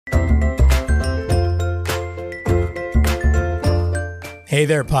Hey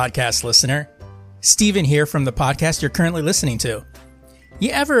there, podcast listener. Steven here from the podcast you're currently listening to. You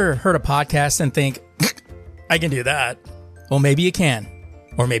ever heard a podcast and think, I can do that? Well, maybe you can.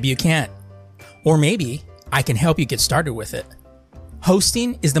 Or maybe you can't. Or maybe I can help you get started with it.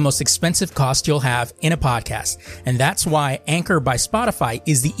 Hosting is the most expensive cost you'll have in a podcast, and that's why Anchor by Spotify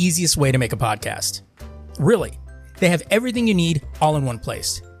is the easiest way to make a podcast. Really, they have everything you need all in one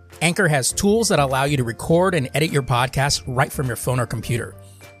place. Anchor has tools that allow you to record and edit your podcast right from your phone or computer.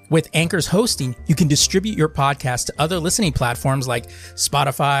 With Anchor's hosting, you can distribute your podcast to other listening platforms like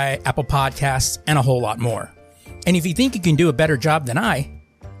Spotify, Apple Podcasts, and a whole lot more. And if you think you can do a better job than I,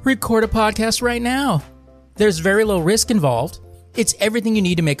 record a podcast right now. There's very low risk involved. It's everything you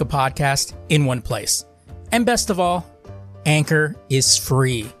need to make a podcast in one place. And best of all, Anchor is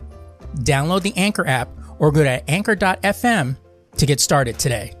free. Download the Anchor app or go to anchor.fm to get started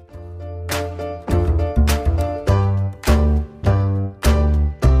today.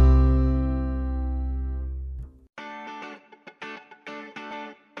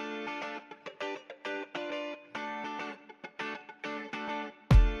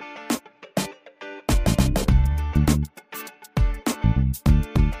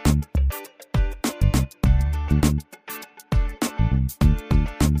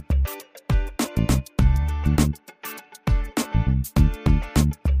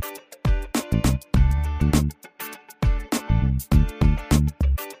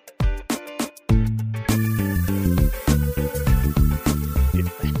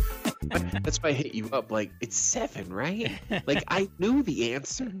 That's why I hit you up. Like, it's 7, right? Like, I knew the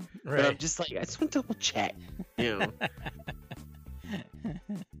answer, but I'm just like, I just want to double check, you know?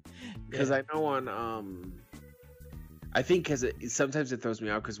 Because I know on I think because sometimes it throws me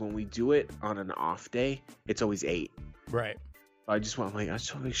out because when we do it on an off day, it's always 8. Right. I just want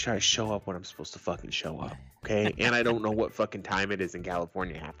to make sure I show up when I'm supposed to fucking show up, okay? And I don't know what fucking time it is in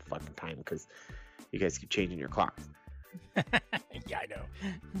California half the fucking time because you guys keep changing your clocks. Yeah, I know.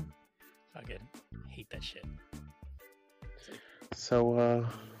 Fucking hate that shit. So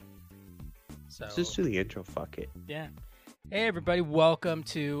let's just do the intro. Fuck it. Yeah. Hey everybody, welcome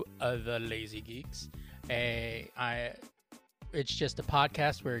to the Lazy Geeks. It's just a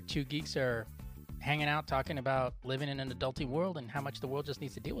podcast where two geeks are hanging out talking about living in an adulting world and how much the world just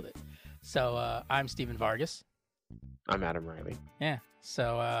needs to deal with it. So I'm Steven Vargas. I'm Adam Riley. Yeah.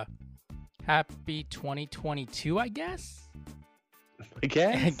 So happy 2022, I guess.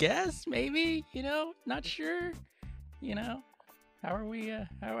 I guess maybe, not sure, how are we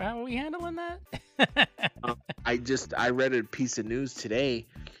handling that? I read a piece of news today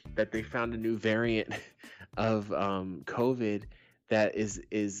that they found a new variant of COVID that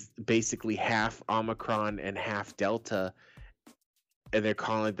is basically half Omicron and half Delta, and they're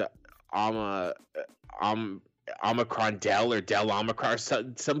calling it the Omicron Del or Del Omicron,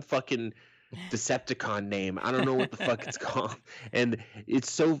 some fucking Decepticon name. I don't know what the fuck it's called. And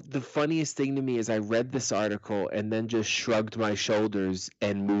it's the funniest thing to me is I read this article and then just shrugged my shoulders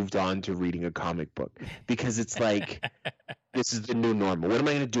and moved on to reading a comic book because it's like, this is the new normal. What am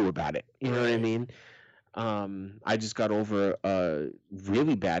I going to do about it? You know what I mean? I just got over a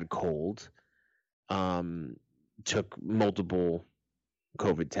really bad cold, took multiple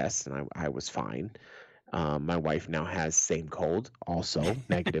COVID tests and I was fine. My wife now has same cold, also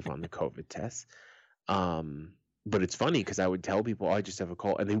negative on the COVID test. But it's funny because I would tell people, I just have a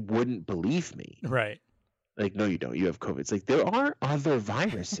cold, and they wouldn't believe me. Right. Like, no, you don't. You have COVID. It's like, there are other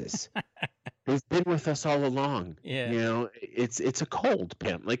viruses. They've been with us all along. Yeah. It's a cold,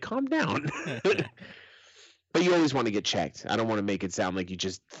 pimp. Like, calm down. But you always want to get checked. I don't want to make it sound like you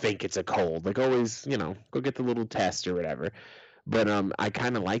just think it's a cold. Like, always, go get the little test or whatever. But I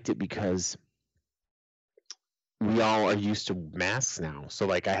kind of liked it because we all are used to masks now. So,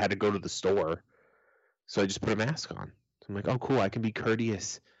 like, I had to go to the store. So I just put a mask on. So I'm like, oh, cool. I can be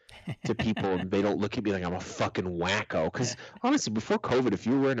courteous to people and they don't look at me like I'm a fucking wacko. Because, honestly, before COVID, if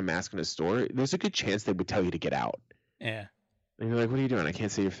you were wearing a mask in a store, there's a good chance they would tell you to get out. Yeah. And you're like, what are you doing? I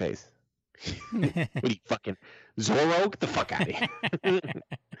can't see your face. What are you, fucking Zorro? Get the fuck out of here.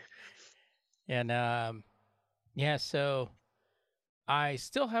 And, so I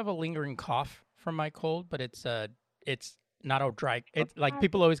still have a lingering cough from my cold, but it's not a dry. It's like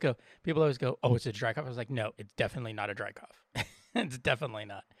people always go, oh, it's a dry cough. I was like, no, it's definitely not a dry cough. It's definitely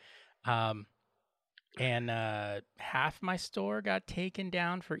not. And half my store got taken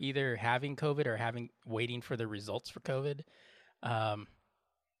down for either having COVID or waiting for the results for COVID.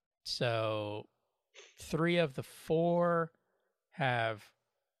 So 3 of the 4 have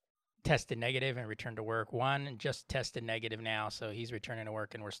tested negative and returned to work. One just tested negative now, so he's returning to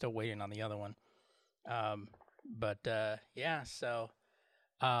work, and we're still waiting on the other one. So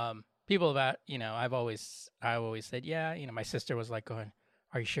people about, I always said, yeah, my sister was like going,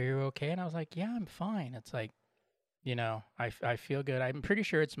 are you sure you're okay? And I was like, yeah, I'm fine. It's like, I feel good. I'm pretty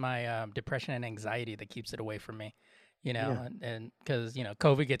sure it's my depression and anxiety that keeps it away from me, Yeah. and because,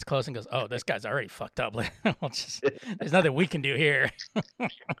 COVID gets close and goes, oh, this guy's already fucked up. There's nothing we can do here.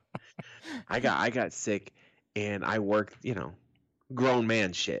 I got sick, and I worked, grown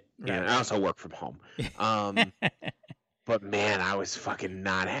man shit. Right. I also work from home. But man, I was fucking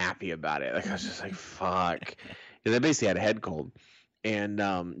not happy about it. Like I was just like, fuck. Because I basically had a head cold, and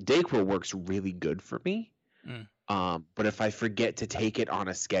Dayquil works really good for me. Mm. But if I forget to take it on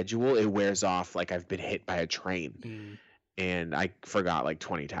a schedule, it wears off like I've been hit by a train. Mm. And I forgot like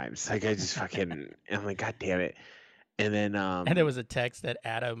 20 times. Like I just fucking, I'm like, God damn it. And then And there was a text that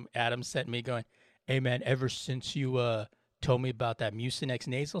Adam sent me going, hey man, ever since you told me about that Mucinex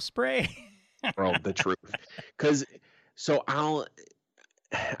nasal spray. bro, the truth. Because so I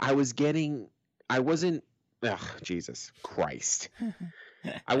wasn't, Jesus Christ.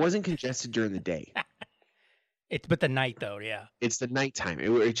 I wasn't congested during the day. But the night though, yeah. It's the nighttime.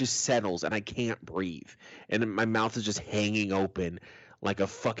 It just settles and I can't breathe. And my mouth is just hanging open like a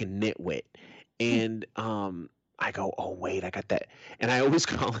fucking nitwit. And I go, oh wait, I got that. And I always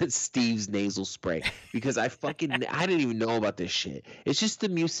call it Steve's nasal spray because I didn't even know about this shit. It's just the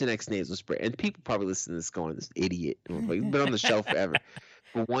Mucinex nasal spray. And people probably listen to this going, this idiot. He's been on the shelf forever.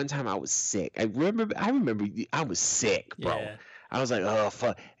 But one time I was sick. I remember I was sick, bro. Yeah. I was like, oh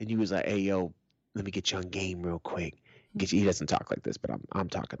fuck. And you was like, hey yo, let me get you on game real quick. He doesn't talk like this, but I'm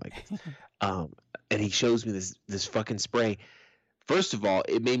talking like this. And he shows me this fucking spray. First of all,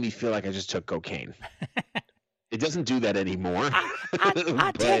 it made me feel like I just took cocaine. It doesn't do that anymore.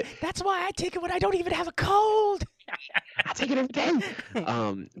 That's why I take it when I don't even have a cold. I take it every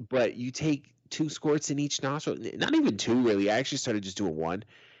day. But you take 2 squirts in each nostril. Not even 2, really. I actually started just doing 1.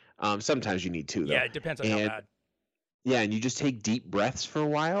 Sometimes you need 2, though. Yeah, it depends on how bad. Yeah, and you just take deep breaths for a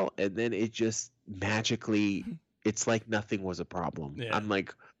while, and then it just magically, it's like nothing was a problem. Yeah. I'm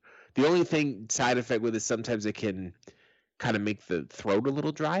like, the only side effect with it, sometimes it can kind of make the throat a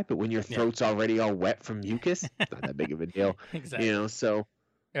little dry, but when your throat's already all wet from mucus, it's not that big of a deal. Exactly. So.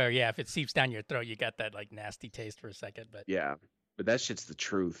 Or yeah, if it seeps down your throat, you got that like nasty taste for a second. But yeah, but that shit's the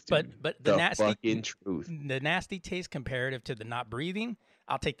truth, dude. But the nasty fucking truth. The nasty taste comparative to the not breathing,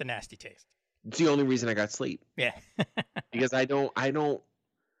 I'll take the nasty taste. It's the only reason I got sleep. Yeah. Because I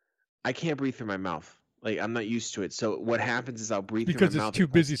can't breathe through my mouth. Like I'm not used to it. So what happens is I'll breathe through my mouth. Because it's too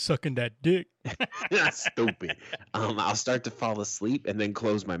busy sucking that dick. That's stupid. I'll start to fall asleep and then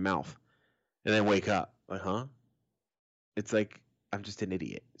close my mouth, and then wake up. Like, huh? It's like I'm just an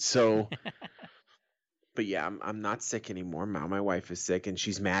idiot. So, but yeah, I'm not sick anymore. Now my wife is sick, and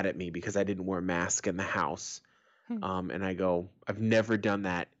she's mad at me because I didn't wear a mask in the house. And I go, I've never done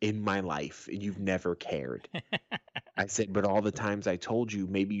that in my life, and you've never cared. I said, but all the times I told you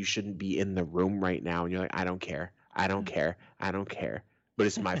maybe you shouldn't be in the room right now, and you're like, I don't care. I don't care. I don't care. But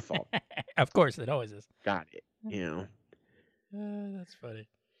it's my fault. Of course, it always is. Got it. That's funny.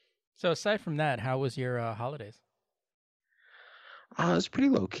 So aside from that, how was your holidays? It was pretty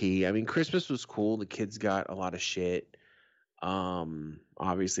low key. I mean, Christmas was cool. The kids got a lot of shit.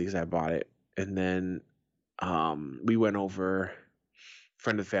 Obviously, because I bought it. And then we went over a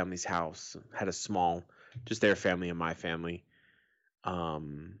friend of the family's house, had a small, just their family and my family.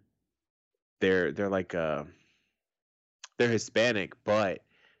 They're like they're Hispanic, but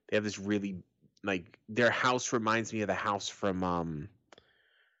they have this really like their house reminds me of the house from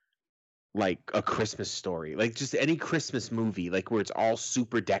like A Christmas Story, like just any Christmas movie, like where it's all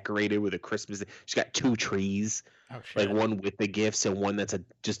super decorated with a Christmas. She's got 2 trees, like one with the gifts and one that's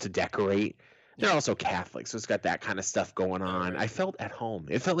just to decorate. They're also Catholic, so it's got that kind of stuff going on. I felt at home.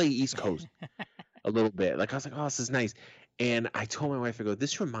 It felt like East Coast a little bit. Like I was like, oh, this is nice. And I told my wife, I go,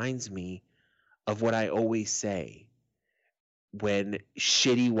 this reminds me of what I always say when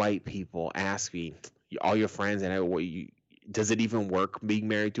shitty white people ask me, all your friends, and does it even work being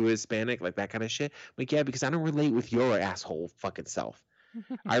married to a Hispanic, like that kind of shit? I'm like, yeah, because I don't relate with your asshole fucking self.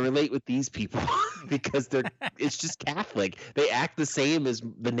 I relate with these people because it's just Catholic. They act the same as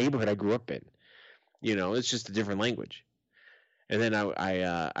the neighborhood I grew up in. It's just a different language. And then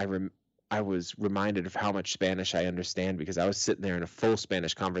I was reminded of how much Spanish I understand because I was sitting there in a full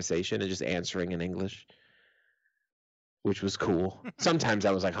Spanish conversation and just answering in English, which was cool. Sometimes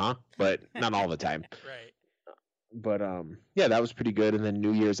I was like, huh? But not all the time. Right. But yeah, that was pretty good. And then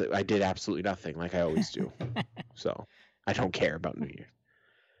New Year's, I did absolutely nothing like I always do. So I don't care about New Year's.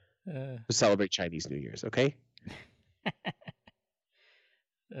 We'll celebrate Chinese New Year's, okay?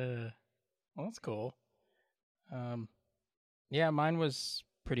 Well, that's cool. Yeah, mine was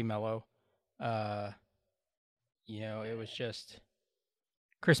pretty mellow. It was just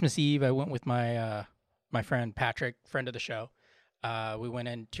Christmas Eve. I went with my my friend Patrick, friend of the show. We went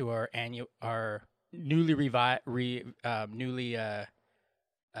into our newly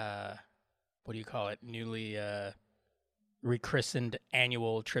what do you call it? Newly rechristened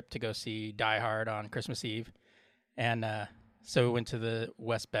annual trip to go see Die Hard on Christmas Eve, and so we went to the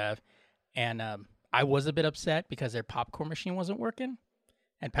West Bev, and I was a bit upset because their popcorn machine wasn't working,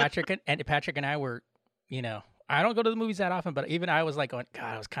 and Patrick and I were, I don't go to the movies that often, but even I was like going,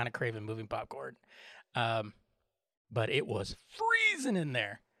 God, I was kind of craving moving popcorn, but it was freezing in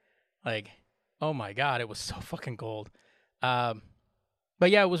there, like, oh my God, it was so fucking cold, but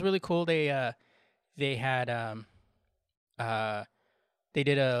yeah, it was really cool. They had they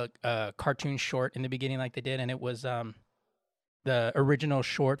did a cartoon short in the beginning, like they did, and it was the original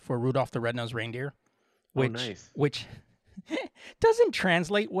short for Rudolph the Red-Nosed Reindeer, which doesn't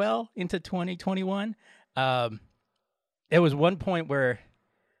translate well into 2021. There was one point where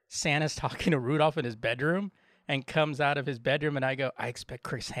Santa's talking to Rudolph in his bedroom and comes out of his bedroom, and I expect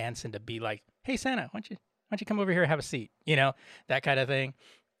Chris Hansen to be like, "Hey Santa, why don't you come over here and have a seat?" That kind of thing.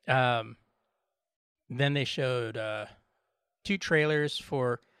 Then they showed 2 trailers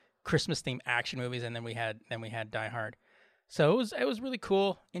for Christmas themed action movies, and then we had Die Hard. So it was really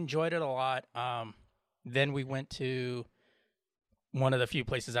cool. Enjoyed it a lot. Then we went to one of the few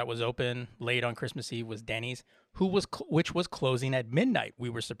places that was open late on Christmas Eve was Denny's, which was closing at midnight. We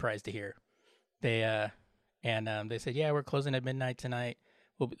were surprised to hear. They said, yeah, we're closing at midnight tonight.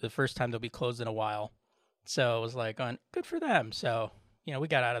 The first time they'll be closed in a while. So it was like, good for them. So we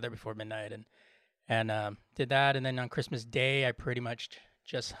got out of there before midnight and did that. And then on Christmas Day, I pretty much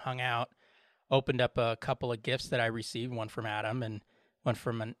just hung out, opened up a couple of gifts that I received, one from Adam and one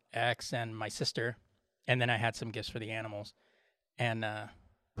from an ex and my sister. And then I had some gifts for the animals. And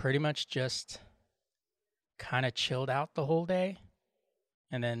pretty much just kind of chilled out the whole day.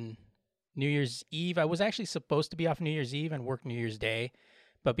 And then New Year's Eve, I was actually supposed to be off New Year's Eve and work New Year's Day.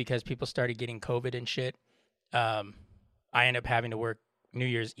 But because people started getting COVID and shit, I ended up having to work New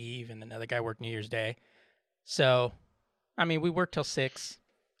Year's Eve, and another guy worked New Year's Day. So, we worked till 6,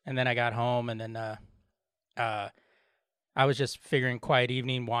 and then I got home, and then I was just figuring quiet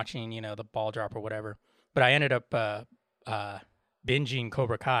evening, watching, the ball drop or whatever. But I ended up binging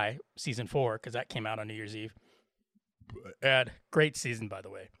Cobra Kai season 4 because that came out on New Year's Eve. And great season, by the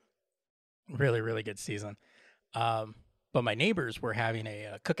way. Really, really good season. But my neighbors were having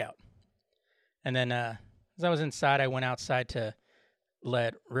a cookout. And then as I was inside, I went outside to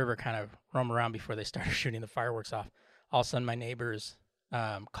let River kind of roam around before they started shooting the fireworks off. All of a sudden, my neighbors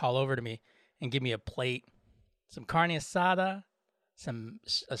call over to me and give me a plate, some carne asada, some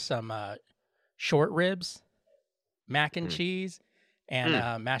short ribs, mac and cheese,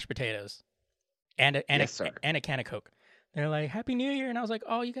 and mashed potatoes, and a can of Coke. They're like, "Happy New Year," and I was like,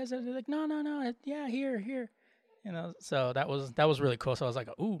 "Oh, you guys are?" They're like, "No, yeah, here." So that was really cool. So I was like,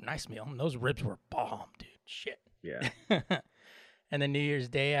 "Ooh, nice meal." And those ribs were bomb, dude. Shit. Yeah. And then New Year's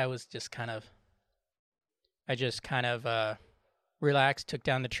Day, I just kind of relaxed, took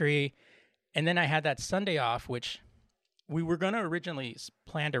down the tree, and then I had that Sunday off, which we were gonna originally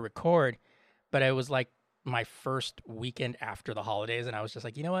plan to record, but it was like my first weekend after the holidays, and I was just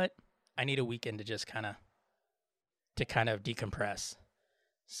like, you know what? I need a weekend to just kind of decompress.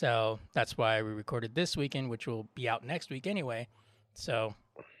 So that's why we recorded this weekend, which will be out next week anyway. So,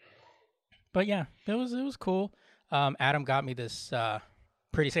 but yeah, it was cool. Adam got me this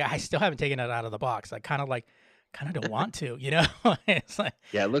pretty. I still haven't taken it out of the box. I kind of don't want to, It's like,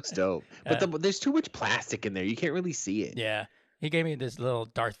 yeah, it looks dope, but there's too much plastic in there. You can't really see it. Yeah, he gave me this little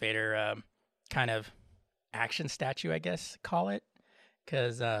Darth Vader kind of action statue, I guess, call it,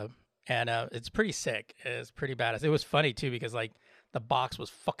 because it's pretty sick. It's pretty badass. It was funny too because like the box was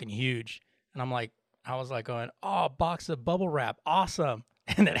fucking huge, and I was like going, oh, box of bubble wrap, awesome,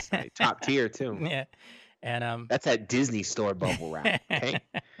 and then like top tier too. Yeah, and that's at Disney store bubble wrap. Okay.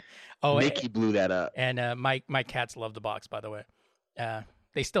 Oh, Mickey blew that up. And my cats love the box, by the way.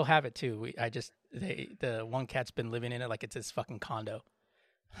 They still have it too. The one cat's been living in it like it's his fucking condo.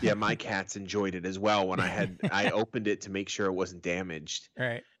 Yeah, my cats enjoyed it as well when I opened it to make sure it wasn't damaged.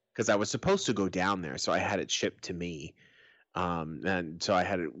 Right. Because I was supposed to go down there, so I had it shipped to me. And so I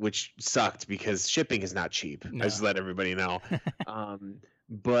had it, which sucked because shipping is not cheap. No. I just let everybody know.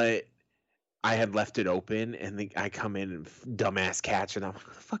 But I had left it open, and I come in and dumbass cats are like, "What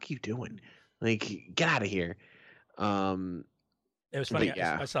the fuck are you doing? Like, get out of here!" It was funny.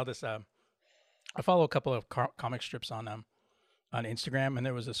 Yeah. I saw this. I follow a couple of comic strips on Instagram, and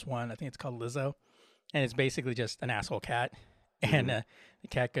there was this one. I think it's called Lizzo, and it's basically just an asshole cat. And the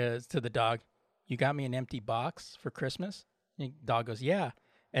cat goes to the dog, "You got me an empty box for Christmas?" And the dog goes, "Yeah."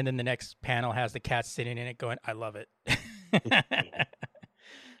 And then the next panel has the cat sitting in it going, "I love it."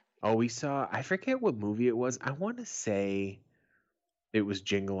 Oh, we saw, I forget what movie it was. I want to say it was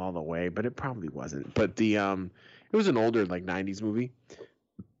Jingle All the Way, but it probably wasn't. But it was an older like 90s movie.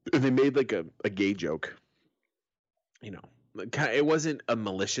 And they made like a gay joke. You know, it wasn't a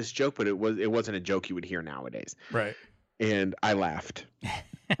malicious joke, but it wasn't a joke you would hear nowadays. Right. And I laughed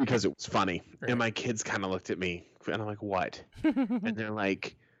because it was funny. Right. And my kids kind of looked at me and I'm like, "What?" And they're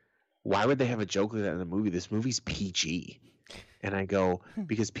like, "Why would they have a joke like that in the movie? This movie's PG." And I go,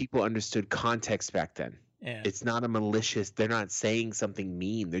 "Because people understood context back then. Yeah. It's not a malicious, they're not saying something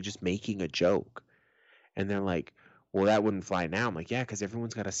mean. They're just making a joke." And they're like, "Well, that wouldn't fly now." I'm like, "Yeah, because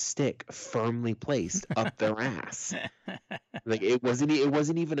everyone's got a stick firmly placed up their ass." Like it wasn't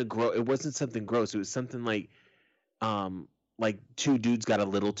even it wasn't something gross. It was something like two dudes got a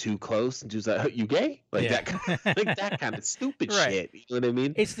little too close and dude's like, "You gay?" Like Yeah. that kind of stupid Right. shit. You know what I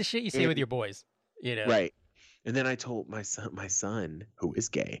mean? It's the shit you say with your boys, you know. Right. And then I told my son, who is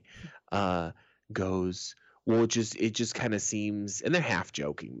gay, goes, "Well, it just kind of seems," and they're half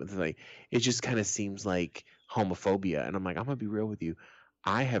joking, but they're like, "It just kind of seems like homophobia." And I'm like, "I'm gonna be real with you.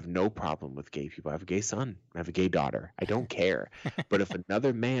 I have no problem with gay people. I have a gay son. I have a gay daughter. I don't care. But if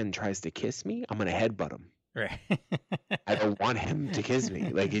another man tries to kiss me, I'm gonna headbutt him. Right. I don't want him to kiss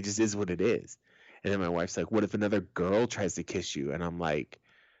me. Like it just is what it is." And then my wife's like, "What if another girl tries to kiss you?" And I'm like,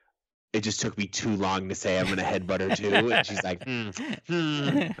 it just took me too long to say I'm gonna headbutt her too. And she's like,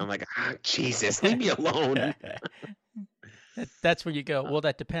 I'm like, Jesus, leave me alone. That's where you go, "Well,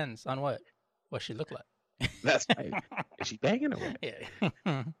 that depends on what she look like." That's right. Is she banging or what?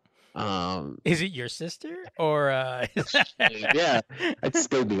 Yeah. Is it your sister or Yeah, I'd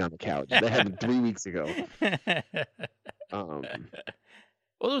still be on the couch. That happened 3 weeks ago. Well,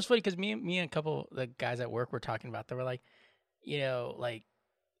 it was funny because me and a couple of the guys at work were talking about. They were like, like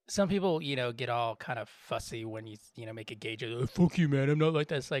some people, get all kind of fussy when you make a gay joke. "Oh, fuck you, man. I'm not like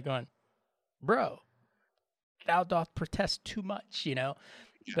that." It's like going, bro, thou doth protest too much,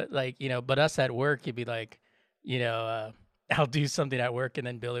 But like, but us at work, you'd be like, I'll do something at work, and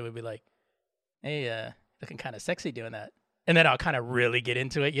then Billy would be like, "Hey, looking kind of sexy doing that." And then I'll kind of really get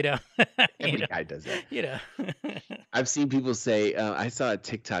into it, Every guy does that. I've seen people say, I saw a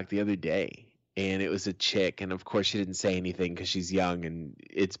TikTok the other day, and it was a chick, and of course she didn't say anything because she's young, and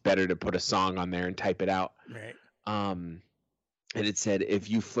it's better to put a song on there and type it out. Right. And it said, "If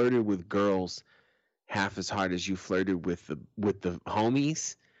you flirted with girls half as hard as you flirted with the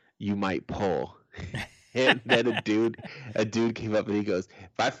homies, you might pull." And then a dude came up and he goes,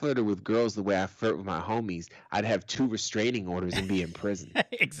 "If I flirted with girls the way I flirt with my homies, I'd have 2 restraining orders and be in prison."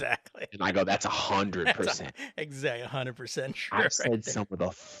 Exactly. And I go, "That's 100%. Exactly, 100% true. I've said some of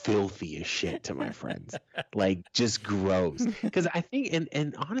the filthiest shit to my friends, like just gross. Because I think,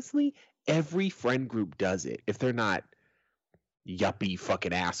 and honestly, every friend group does it if they're not yuppie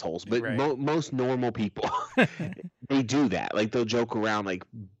fucking assholes. But Right. most normal people, they do that. Like they'll joke around, like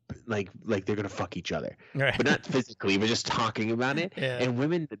they're gonna fuck each other, Right. but not physically, but just talking about it. Yeah. And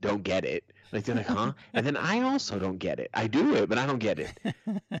women don't get it. Like they're like, "Huh?" And then I also don't get it. I do it, but I don't get it.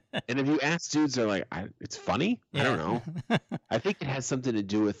 And if you ask dudes, they're like, "It's funny." I don't know. I think it has something to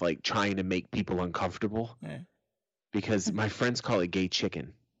do with like trying to make people uncomfortable. Yeah. Because my friends call it gay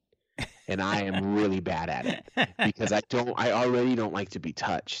chicken, and I am really bad at it because I already don't like to be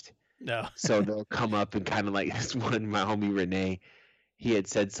touched. No. So they'll come up and kind of like this one, my homie Renee, he had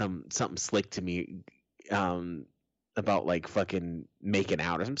said something slick to me about like fucking making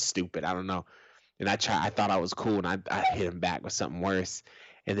out or something stupid. I don't know. And I thought I was cool, and I hit him back with something worse.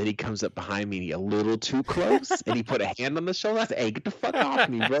 And then he comes up behind me and he a little too close, and he put a hand on the shoulder. I said, "Hey, get the fuck off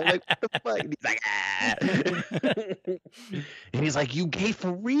me, bro. Like, what the fuck?" And he's like, "Ah." And he's like, "You gay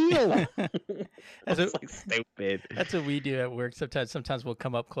for real?" That's like stupid. That's what we do at work. Sometimes we'll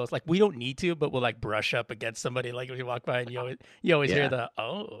come up close. Like we don't need to, but we'll like brush up against somebody. Like when you walk by, and you always hear the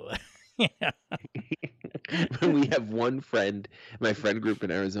 "oh." Yeah. We have one friend, my friend group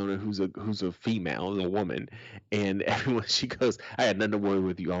in Arizona, who's a female, a woman, and everyone, she goes, "I had nothing to worry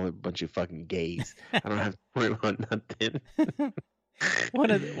with you, all a bunch of fucking gays. I don't have to worry about nothing."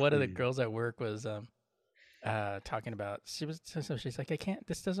 One of the girls at work was talking about, she's like,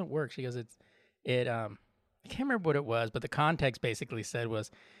 this doesn't work. She goes, I can't remember what it was, but the context basically said was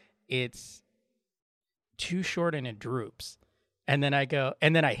it's too short and it droops. And then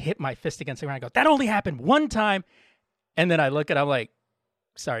I hit my fist against the ground. I go, "That only happened one time." And then I look at, I'm like,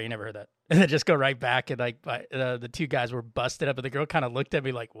 "Sorry, you never heard that." And then just go right back. And like the 2 guys were busted up, and the girl kind of looked at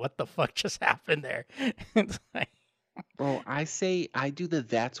me like, "What the fuck just happened there?" It's like, Bro, I do the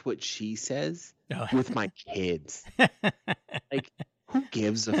that's what she says Oh. with my kids. Like, who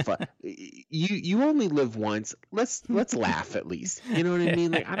gives a fuck? You only live once. Let's laugh at least. You know what I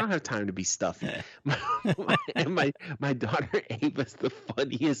mean? Like, I don't have time to be stuffy. My daughter Ava's the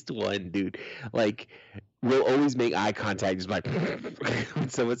funniest one, dude. Like, we'll always make eye contact, just like when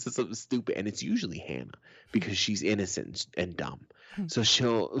someone says something stupid, and it's usually Hannah because she's innocent and dumb. So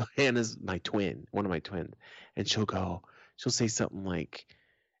Hannah's my twin, one of my twins, and she'll say something like,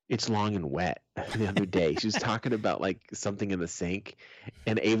 "It's long and wet." The other day, she was talking about like something in the sink,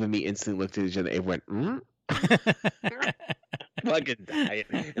 and Ava and me instantly looked at each other. Ava went, fucking dying.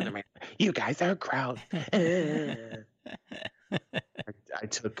 And I'm like, "You guys are a crowd." I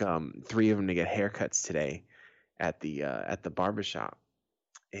took 3 of them to get haircuts today at the barbershop,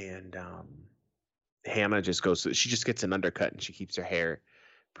 and Hannah just goes. She just gets an undercut, and she keeps her hair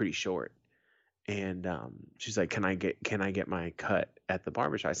pretty short. And she's like, can I get my cut at the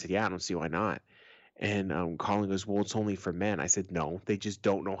barbershop? I said, yeah, I don't see why not. And Colin goes, well, it's only for men. I said, no, they just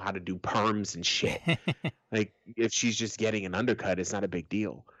don't know how to do perms and shit. Like, if she's just getting an undercut, it's not a big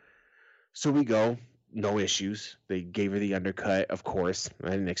deal. So we go, no issues. They gave her the undercut, of course. I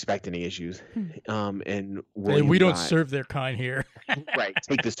didn't expect any issues. And hey, we don't serve their kind here. Right,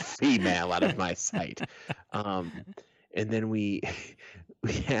 take this female out of my sight. And then we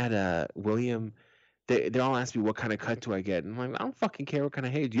had William. They all asked me, what kind of cut do I get? And I'm like, I don't fucking care what kind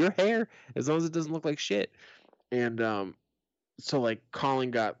of hair. Your hair, as long as it doesn't look like shit. And so like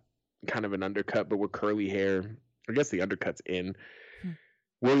Colin got kind of an undercut, but with curly hair. I guess the undercut's in.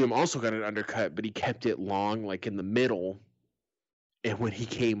 William also got an undercut, but he kept it long, like in the middle. And when he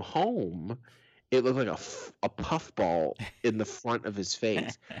came home, it looked like a puffball in the front of his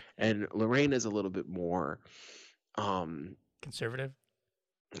face. And Lorena's a little bit more conservative.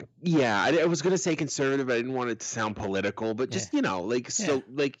 Yeah, I was gonna say conservative, but I didn't want it to sound political. But just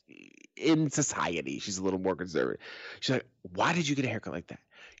like in society, she's a little more conservative. She's like, "Why did you get a haircut like that?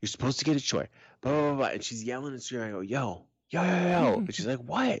 You're supposed to get it short." Blah blah blah. And she's yelling and screaming. I go, "Yo, yo, yo, yo!" And she's like,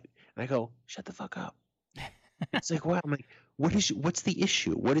 "What?" And I go, "Shut the fuck up." It's like, what? I'm like, what's the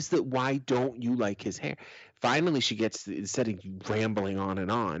issue? Why don't you like his hair? Finally, she gets, instead of rambling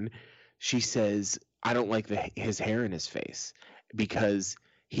on, she says, I don't like his hair in his face because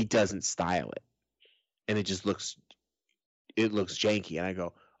he doesn't style it. And it just looks janky. And I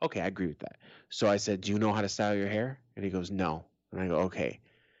go, okay, I agree with that. So I said, do you know how to style your hair? And he goes, no. And I go, okay.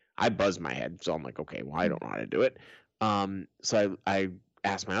 I buzz my head. So I'm like, okay, well, I don't know how to do it. So I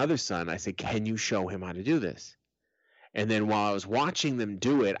asked my other son, I said, can you show him how to do this? And then while I was watching them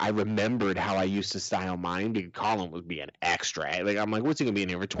do it, I remembered how I used to style mine because Colin was being extra. Like, I'm like, what's he going to be in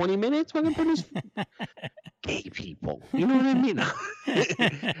here for 20 minutes? Fucking put his gay people. You know what I mean?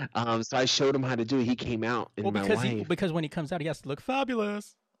 So I showed him how to do it. He came out. And because when he comes out, he has to look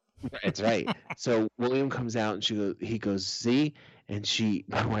fabulous. That's right. So William comes out and he goes, see? And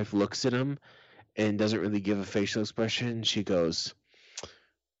my wife looks at him and doesn't really give a facial expression. She goes,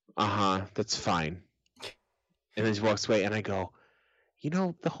 that's fine. And then she walks away, and I go,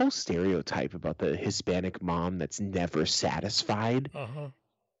 the whole stereotype about the Hispanic mom that's never satisfied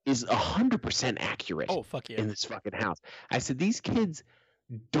is 100% accurate. Oh, fuck yeah. In this fucking house. I said, these kids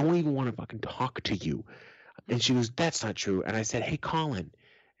don't even want to fucking talk to you. And she goes, that's not true. And I said, hey, Colin. And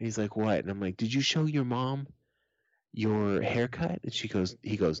he's like, what? And I'm like, did you show your mom your haircut? And he goes,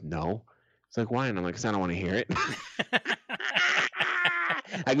 no. It's like, why? And I'm like, because I don't want to hear it.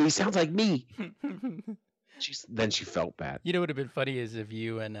 I go, he sounds like me. Then she felt bad. What would have been funny is if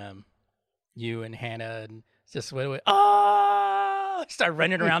you and Hannah just went, start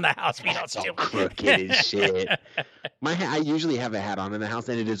running around the house. That's all crooked as shit. I usually have a hat on in the house,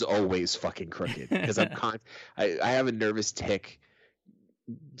 and it is always fucking crooked because I have a nervous tick.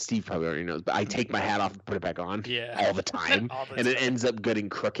 Steve probably already knows, but I take my hat off and put it back on all the time, and it ends up getting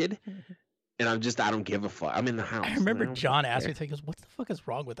crooked. And I don't give a fuck. I'm in the house. I remember John asked me, he goes, what the fuck is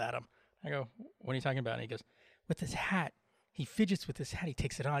wrong with Adam? I go, what are you talking about? And he goes, with his hat. He fidgets with his hat. He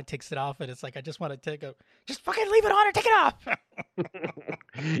takes it on, takes it off. And it's like, I just want to just fucking leave it on or take it off.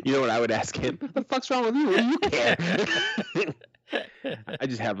 You know what I would ask him? What the fuck's wrong with you? What do you care?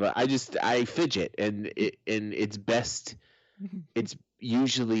 I fidget. And it's best. It's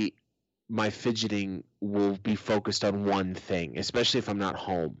usually my fidgeting will be focused on one thing, especially if I'm not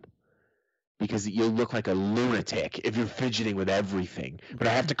home. Because you'll look like a lunatic if you're fidgeting with everything. But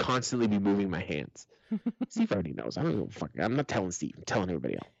I have to constantly be moving my hands. Steve already knows. I don't know. I'm not telling Steve. I'm telling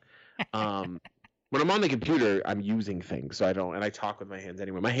everybody else. When I'm on the computer, I'm using things. So I talk with my hands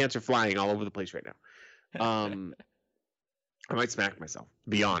anyway. My hands are flying all over the place right now. I might smack myself.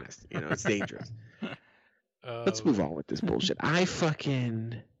 To be honest. It's dangerous. let's move on with this bullshit. I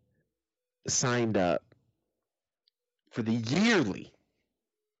fucking signed up for the yearly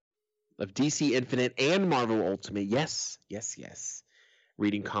of DC Infinite and Marvel Ultimate. Yes.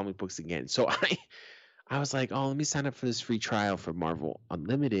 Reading comic books again. So I was like, oh, let me sign up for this free trial for Marvel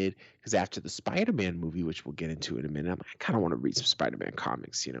Unlimited, because after the Spider-Man movie, which we'll get into in a minute, I kind of want to read some Spider-Man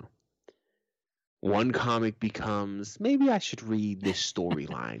comics, you know. One comic becomes, maybe I should read this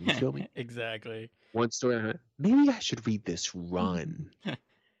storyline. You feel me? Exactly. One storyline, maybe I should read this run. And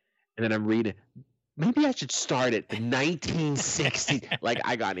then I'm reading, maybe I should start at the 1960s. Like,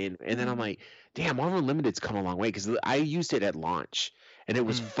 I got in, and then I'm like, damn, Marvel Unlimited's come a long way, because I used it at launch, and it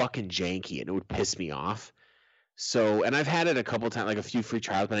was fucking janky, and it would piss me off. So, and I've had it a couple times, like a few free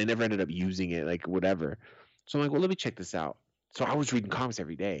trials, but I never ended up using it, like whatever. So I'm like, well, let me check this out. So I was reading comics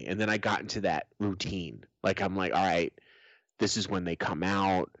every day, and then I got into that routine. Like, I'm like, all right, this is when they come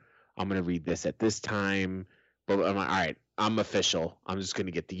out. I'm going to read this at this time. But I'm like, all right, I'm official. I'm just going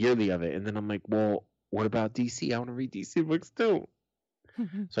to get the yearly of it. And then I'm like, well, what about DC? I want to read DC books too.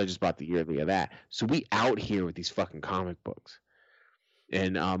 So I just bought the yearly of that. So we out here with these fucking comic books.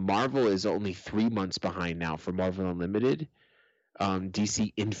 And Marvel is only 3 months behind now for Marvel Unlimited.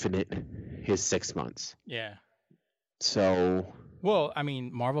 DC Infinite is 6 months. Yeah. So, well, I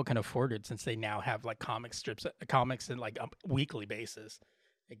mean, Marvel can afford it since they now have like comics in like a weekly basis.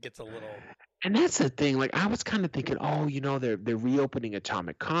 It gets a little. And that's the thing. Like, I was kind of thinking, oh, you know, they're reopening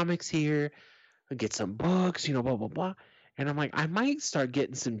Atomic Comics here. I'll get some books, you know, blah blah blah. And I'm like, I might start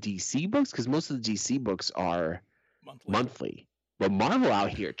getting some DC books, because most of the DC books are monthly. But Marvel out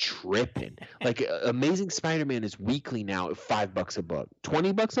here tripping. Like, Amazing Spider-Man is weekly now at $5 a book.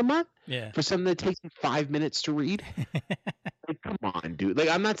 $20 a month? Yeah. For something that takes me 5 minutes to read? Like, come on, dude. Like,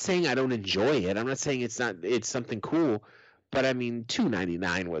 I'm not saying I don't enjoy it. I'm not saying it's something cool. But I mean,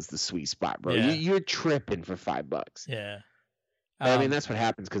 $2.99 was the sweet spot, bro. Yeah. You're tripping for $5. Yeah. I mean, that's what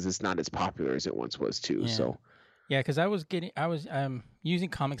happens because it's not as popular as it once was too. Yeah. So yeah, because I was using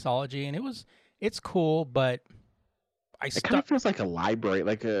Comixology, and it's cool, but it kind of feels like a library,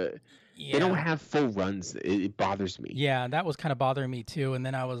 like they don't have full runs. It bothers me. Yeah, that was kind of bothering me too. And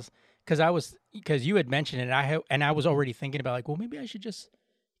then because you had mentioned it, and I was already thinking about like, well, maybe I should just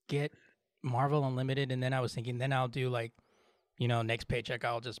get Marvel Unlimited, and then I was thinking, then I'll do like, you know, next paycheck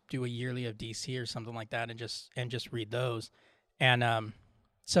I'll just do a yearly of DC or something like that, and just read those. And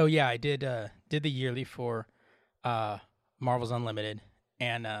so yeah, I did the yearly for Marvel's Unlimited,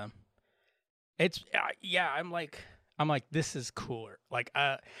 and it's I'm like, this is cooler. Like,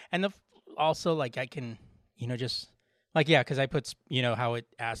 and also like I can, you know, just like, yeah, because I put, you know, how it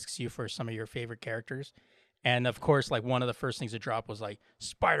asks you for some of your favorite characters. And of course, like one of the first things to drop was like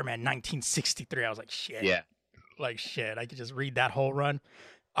Spider-Man 1963. I was like, shit. Yeah. Like, shit. I could just read that whole run.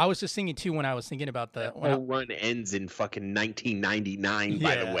 I was just thinking too when I was thinking about the whole run ends in fucking 1999.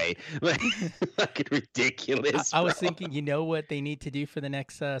 By the way, like, fucking ridiculous. I was thinking, you know what they need to do for the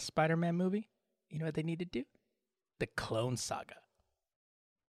next Spider-Man movie? You know what they need to do? The Clone Saga.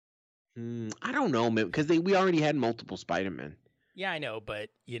 I don't know, man, because we already had multiple Spider-Men. Yeah, I know, but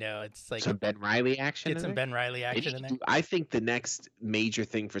you know, it's like some Ben Reilly action. Get some Ben Reilly action in there. I think the next major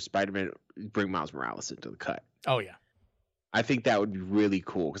thing for Spider-Man, bring Miles Morales into the cut. Oh yeah. I think that would be really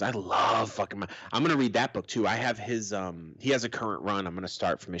cool, because I love fucking. I'm gonna read that book too. I have his. He has a current run. I'm gonna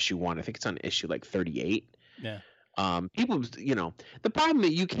start from issue 1. I think it's on issue like 38. Yeah. People, you know, the problem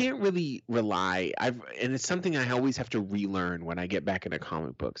is you can't really rely. And it's something I always have to relearn when I get back into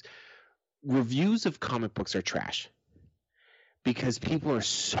comic books. Reviews of comic books are trash, because people are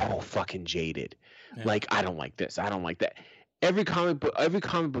so fucking jaded. Yeah. Like, I don't like this. I don't like that. Every comic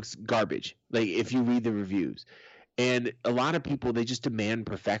book's garbage. Like, if you read the reviews. And a lot of people, they just demand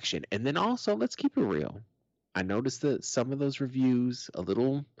perfection. And then also, let's keep it real. I noticed that some of those reviews a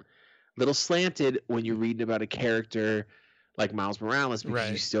little slanted when you're reading about a character like Miles Morales,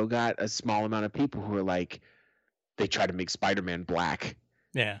 because you still got a small amount of people who are like, they try to make Spider-Man black.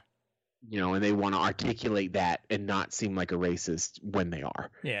 Yeah. You know, and they want to articulate that and not seem like a racist when they are.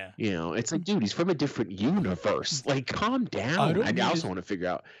 Yeah. You know, it's like, dude, he's from a different universe. Like, calm down. I also want to figure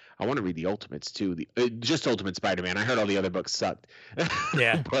out. I want to read the Ultimates too. Just Ultimate Spider-Man. I heard all the other books sucked.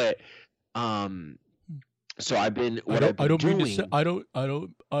 Yeah. But so I've been. I don't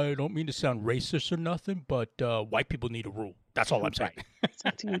mean to sound racist or nothing, but white people need a rule. That's all I'm saying.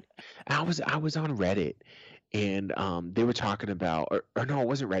 Dude, I was on Reddit. And they were talking about, or no, it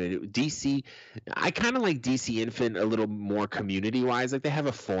wasn't Reddit. It was DC. I kind of like DC Infinite a little more community-wise. Like, they have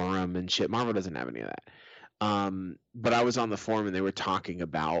a forum and shit. Marvel doesn't have any of that. But I was on the forum, and they were talking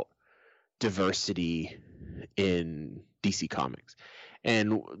about diversity in DC Comics.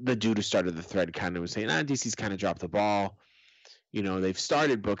 And the dude who started the thread kind of was saying, DC's kind of dropped the ball. They've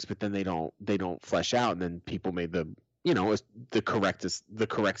started books, but then they don't flesh out. And then people made the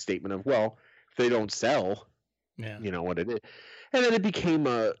correct statement of, well, if they don't sell, what it is. And then it became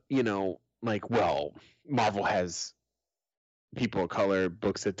like, well, Marvel has people of color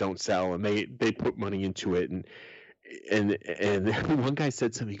books that don't sell, and they put money into it. And one guy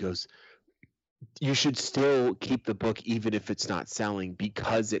said something, he goes, you should still keep the book even if it's not selling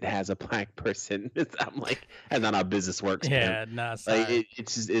because it has a black person. I'm like, that's not how business works. Yeah, no, like it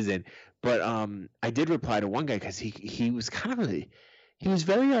just isn't. But I did reply to one guy because he was he was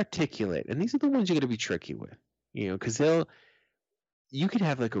very articulate, and these are the ones you're gonna be tricky with, because you could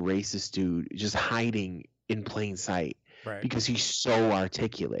have like a racist dude just hiding in plain sight. Right. Because he's so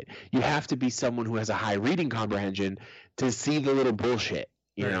articulate. You have to be someone who has a high reading comprehension to see the little bullshit,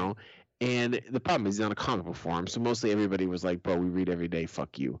 you know? And the problem is he's on a comic book forum, so mostly everybody was like, bro, we read every day,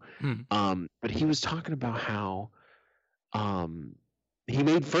 fuck you. But he was talking about how he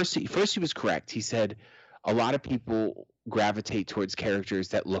made first he was correct. He said a lot of people gravitate towards characters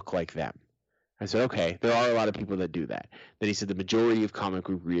that look like them. I said, okay, there are a lot of people that do that. Then he said the majority of comic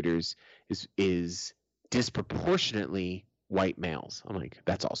book readers is disproportionately white males. I'm like,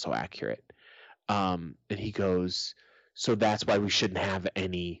 that's also accurate. And he goes, so that's why we shouldn't have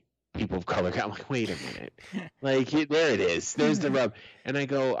any people of color. I'm like, wait a minute. Like, there it is. There's the rub. And I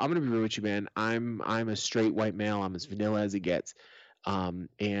go, I'm gonna be real with you, man. I'm a straight white male. I'm as vanilla as it gets. And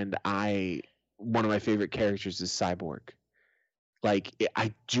one of my favorite characters is Cyborg. Like,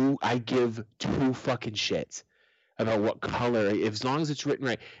 I give two fucking shits about what color, as long as it's written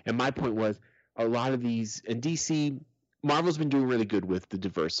right. And my point was, a lot of these, and DC, Marvel's been doing really good with the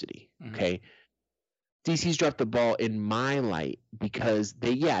diversity. Okay, DC's dropped the ball in my light because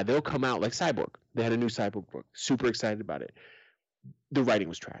they'll come out like Cyborg. They had a new Cyborg book. Super excited about it. The writing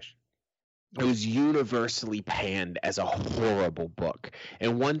was trash. It was universally panned as a horrible book.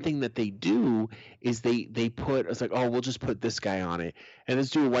 And one thing that they do is they put, it's like, oh, we'll just put this guy on it, and let's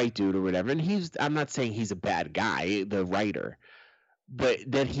do a white dude or whatever. And I'm not saying he's a bad guy, the writer, but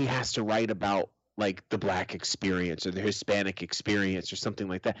then he has to write about like the black experience or the Hispanic experience or something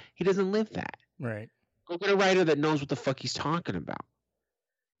like that. He doesn't live that. Right. Go get a writer that knows what the fuck he's talking about.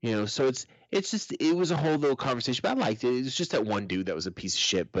 So it was a whole little conversation, but I liked it. It was just that one dude that was a piece of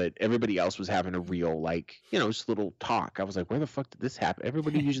shit, but everybody else was having a real, like, just little talk. I was like, where the fuck did this happen?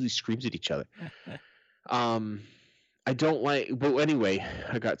 Everybody usually screams at each other. I don't like, but anyway,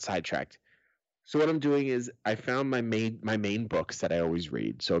 I got sidetracked. So what I'm doing is I found my main books that I always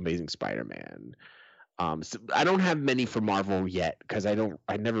read. So Amazing Spider-Man. So I don't have many for Marvel yet because I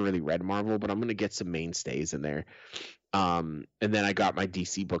never really read Marvel, but I'm gonna get some mainstays in there. And then I got my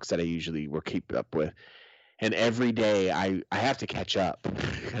DC books that I usually will keep up with. And every day I have to catch up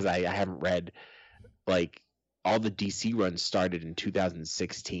because I haven't read, like, all the DC runs started in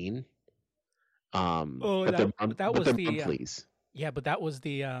 2016. That was the monthlies. Yeah, but that was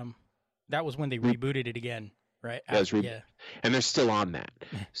the that was when they rebooted it again, right? And they're still on that.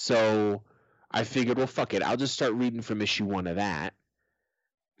 So I figured, well, fuck it. I'll just start reading from issue 1 of that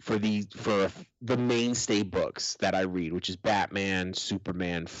for the mainstay books that I read, which is Batman,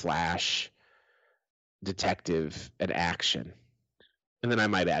 Superman, Flash, Detective, and Action. And then I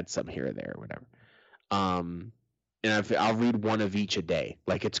might add some here or there or whatever. And I'll read one of each a day.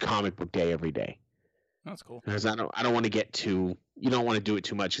 Like, it's comic book day every day. That's cool. Because I don't want to get too. You don't want to do it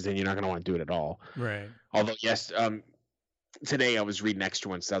too much because then you're not going to want to do it at all. Right. Although, yes, today I was reading extra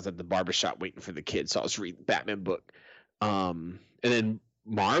ones. So I was at the barbershop waiting for the kids, so I was reading the Batman book. And then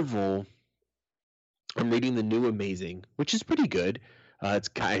Marvel, I'm reading the new Amazing, which is pretty good. It's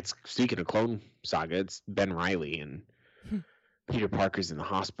speaking of Clone Saga, it's Ben Reilly and Peter Parker's in the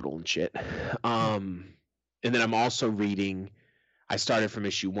hospital and shit. And then I'm also reading. I started from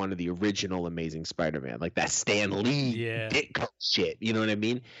issue 1 of the original Amazing Spider-Man, like that Stan Lee Ditko shit. You know what I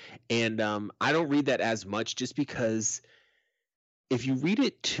mean? And I don't read that as much just because if you read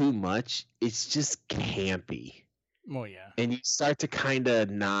it too much, it's just campy. Oh, yeah. And you start to kind of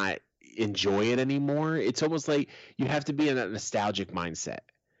not enjoy it anymore. It's almost like you have to be in that nostalgic mindset.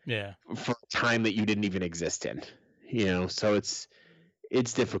 Yeah. For a time that you didn't even exist in. So it's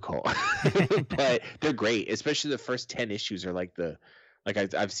difficult. But they're great, especially the first 10 issues are like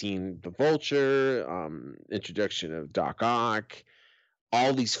I've seen the Vulture, introduction of Doc Ock,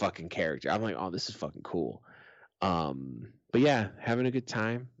 all these fucking characters. I'm like, oh, this is fucking cool. But yeah, having a good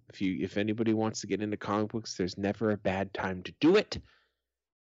time. If anybody wants to get into comic books, there's never a bad time to do it.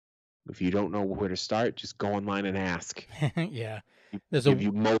 If you don't know where to start, just go online and ask. Yeah. There's give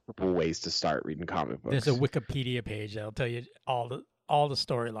you multiple ways to start reading comic books. There's a Wikipedia page that'll tell you all all the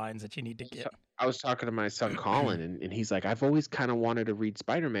storylines that you need to get. I was talking to my son Colin, and he's like, I've always kind of wanted to read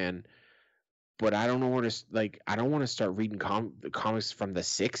Spider-Man, but I don't know where to I don't want to start reading comics from the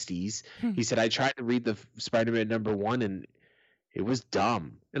 60s. He said I tried to read the Spider-Man #1 and it was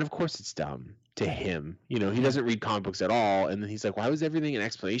dumb. And of course it's dumb to him. You know, he doesn't read comic books at all. And then he's like, why was everything in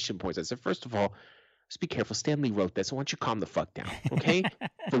exclamation points? I said, first of all, just be careful. Stan Lee wrote this. I want you to calm the fuck down, okay?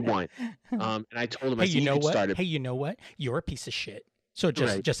 For one. And I told him, Hey, you know what? Hey, you know what? You're a piece of shit. So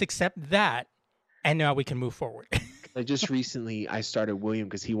just accept that, and now we can move forward. I just recently I started William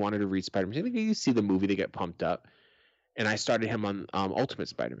because he wanted to read Spider-Man. I think you see the movie, they get pumped up, and I started him on Ultimate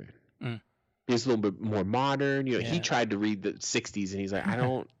Spider-Man. He's a little bit more modern. You know, he tried to read the 60s, and he's like, I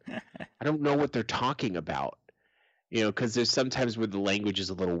don't know what they're talking about. You know, because there's sometimes where the language is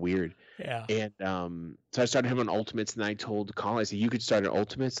a little weird. Yeah. And so I started him on Ultimates, and I told Colin, I said, you could start on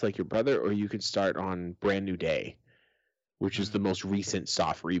Ultimates like your brother, or you could start on Brand New Day, which is the most recent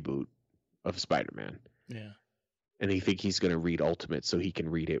soft reboot of Spider-Man. Yeah. And he think he's going to read Ultimate so he can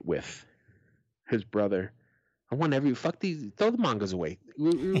read it with his brother. I want fuck these, throw the mangas away.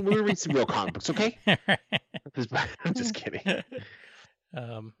 We're going to read some real comic books, okay? I'm just kidding.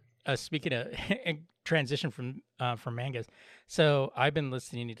 Speaking of transition from mangas, so I've been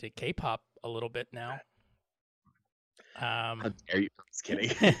listening to K-pop a little bit now. How dare you? I'm just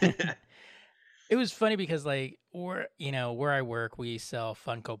kidding. It was funny because like where I work, we sell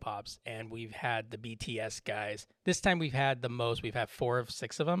Funko Pops, and we've had the BTS guys. This time we've had the most. We've had 4 of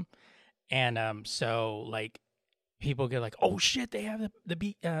 6 of them, and so like people get like, oh shit, they have the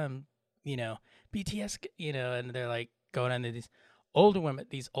BTS, and they're like going on to these older women.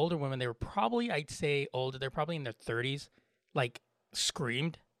 These older women, they were probably, I'd say older. They're probably in their 30s. Like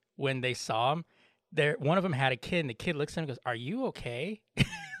screamed when they saw him. One of them had a kid, and the kid looks at him and goes, "Are you okay?"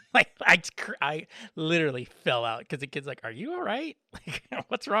 Like I literally fell out because the kid's like, "Are you all right? Like,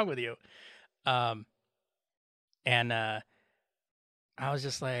 what's wrong with you?" And I was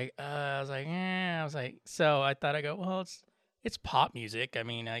just like, so I thought I go, well, it's pop music. I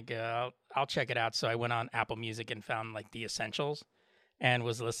mean, I'll check it out. So I went on Apple Music and found like the essentials, and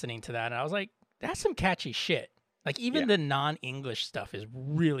was listening to that, and I was like, that's some catchy shit. Like even the non-English stuff is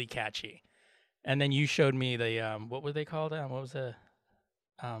really catchy. And then you showed me the what were they called? What was the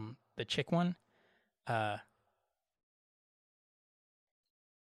chick one? Adam.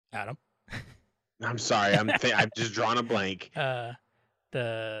 I'm sorry. I've just drawn a blank. The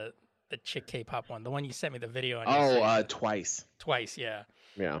chick K-pop one, the one you sent me the video on. Twice. Twice, yeah.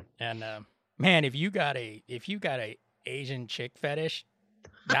 Yeah. And man, if you got a Asian chick fetish,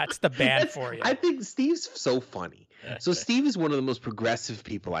 that's the band for you. I think Steve's so funny. So Steve is one of the most progressive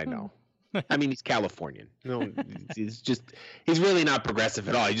people I know. I mean, he's Californian. No, he's really not progressive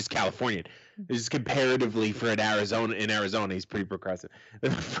at all. He's just Californian. Just comparatively in Arizona, he's pretty progressive. The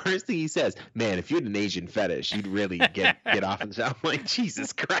first thing he says, man, if you had an Asian fetish, you'd really get off and shout. I'm like,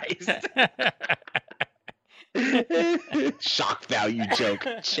 Jesus Christ. Shock value joke,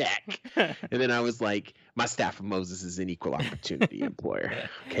 check. And then I was like, my staff of Moses is an equal opportunity employer.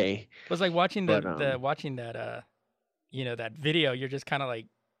 Okay. It was like watching watching that that video. You're just kind of like,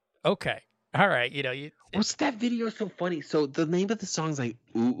 okay, all right, what's that video so funny? So the name of the song's like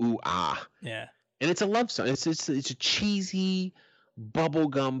Ooh Ooh Ah. Yeah. And it's a love song. It's a cheesy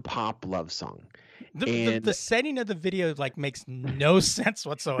bubblegum pop love song. The setting of the video like makes no sense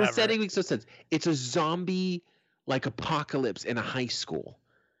whatsoever. The setting makes no sense. It's a zombie like apocalypse in a high school.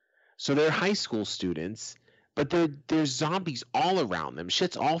 So they're high school students, but there's zombies all around them.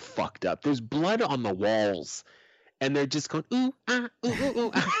 Shit's all fucked up. There's blood on the walls. And they're just going, ooh, ah, ooh, ooh,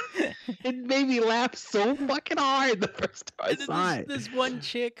 ooh, ah. It made me laugh so fucking hard the first time I saw it. This one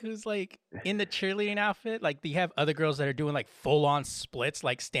chick who's like in the cheerleading outfit, like you have other girls that are doing like full on splits,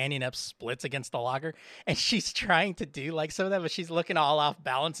 like standing up splits against the locker. And she's trying to do like some of that, but she's looking all off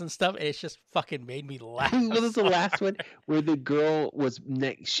balance and stuff. And it's just fucking made me laugh. What was the last one where the girl was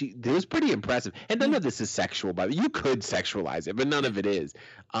next? It was pretty impressive. And none of this is sexual, by the way. You could sexualize it, but none of it is.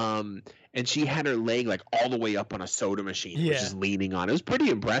 And she had her leg like all the way up on a soda machine, which is leaning on. It was pretty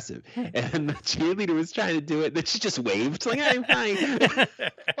impressive. And the cheerleader was trying to do it, then she just waved like, "I'm fine."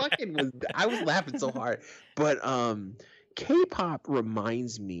 I was laughing so hard. But K-pop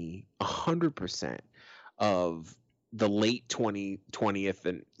reminds me 100% of the late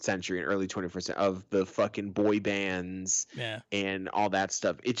 20th century and early 21st century, of the fucking boy bands and all that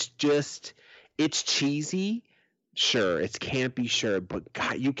stuff. It's cheesy. Sure, it's campy, sure, but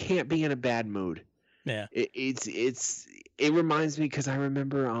God, you can't be in a bad mood. Yeah, it reminds me because I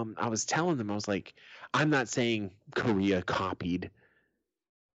remember I was telling them, I was like, I'm not saying Korea copied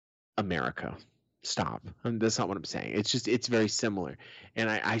America. Stop. That's not what I'm saying. It's very similar. And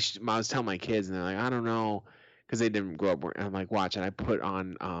I was telling my kids, and they're like, I don't know, because they didn't grow up. And I'm like, watch, and I put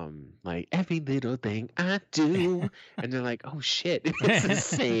on like every little thing I do, and they're like, oh shit, it's the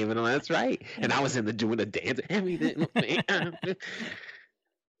same. And I'm like, that's right. And I was doing the dance. Every little thing I do.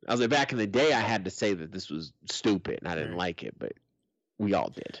 I was like, back in the day, I had to say that this was stupid, and I didn't like it, but we all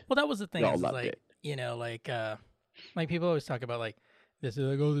did. Well, that was the thing. We all is loved like, it. you know, like people always talk about like this is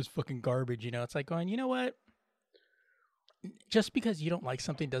like, oh, this fucking garbage. You know, it's like going, you know what? Just because you don't like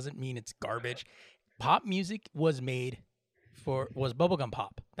something doesn't mean it's garbage. Pop music was bubblegum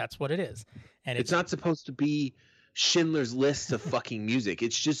pop. That's what it is. And it's not supposed to be Schindler's List of fucking music.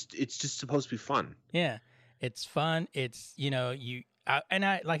 It's just supposed to be fun. Yeah, it's fun. It's, you know,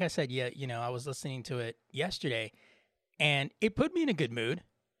 I like I said, yeah, you know, I was listening to it yesterday, and it put me in a good mood.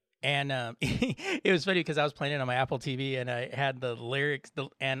 And it was funny because I was playing it on my Apple TV, and I had the lyrics.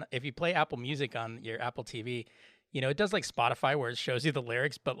 And if you play Apple Music on your Apple TV, you know, it does like Spotify where it shows you the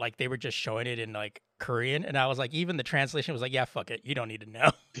lyrics, but like they were just showing it in like Korean. And I was like, even the translation was like, yeah, fuck it. You don't need to know.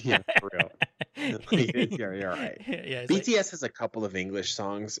 Yeah, for real. You're right. Yeah, BTS has a couple of English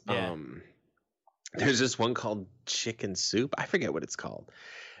songs. Yeah. There's this one called Chicken Soup. I forget what it's called,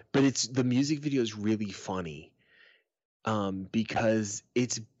 but the music video is really funny. Because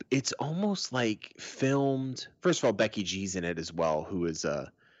it's almost like filmed. First of all, Becky G's in it as well, who is a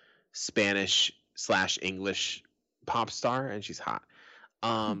Spanish/English pop star, and she's hot.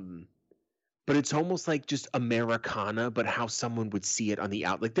 But it's almost like just Americana, but how someone would see it on the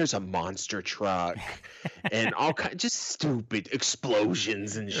out. Like there's a monster truck and all just stupid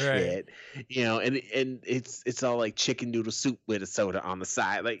explosions and shit, you know. And it's all like chicken noodle soup with a soda on the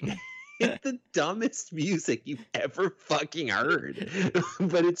side, like. It's the dumbest music you've ever fucking heard,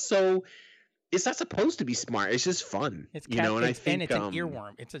 but it's not supposed to be smart. It's just fun, you know. And I think it's an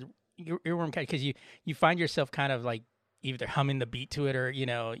earworm. It's an earworm because you find yourself kind of like either humming the beat to it or you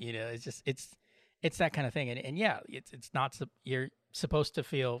know it's just it's that kind of thing. And yeah, it's not you're supposed to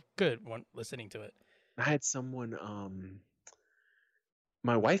feel good when listening to it. I had someone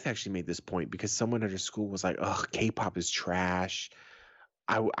my wife actually made this point because someone at her school was like, "Ugh, K-pop is trash."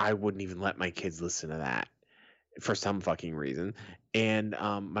 I wouldn't even let my kids listen to that for some fucking reason. And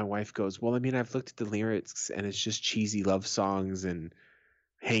my wife goes, well, I mean, I've looked at the lyrics and it's just cheesy love songs and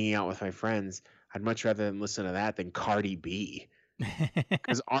hanging out with my friends. I'd much rather than listen to that than Cardi B.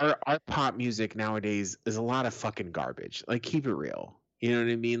 Because our pop music nowadays is a lot of fucking garbage. Like, keep it real. You know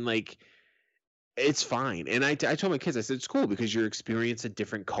what I mean? Like, it's fine. And I told my kids, I said, it's cool because you're experiencing a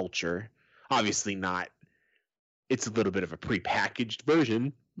different culture. Obviously not. It's a little bit of a prepackaged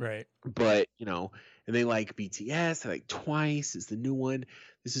version. Right. But, you know, and they like BTS. They like Twice is the new one.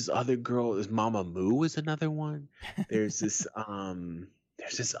 There's this other girl. There's Mamamoo is another one. There's this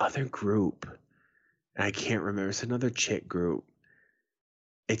other group. And I can't remember. It's another chick group.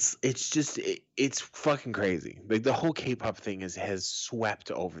 It's fucking crazy. Like the whole K-pop thing has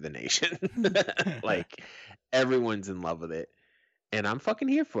swept over the nation. Like everyone's in love with it. And I'm fucking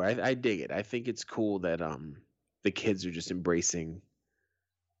here for it. I dig it. I think it's cool that the kids are just embracing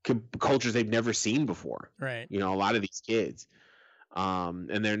cultures they've never seen before. Right. You know, a lot of these kids,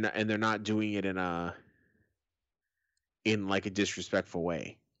 and they're not doing it in like a disrespectful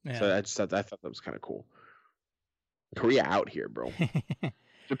way. Yeah. So I thought that was kind of cool. Korea out here, bro.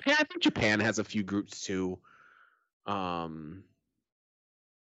 Japan. I think Japan has a few groups too.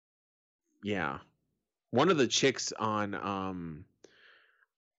 Yeah. One of the chicks on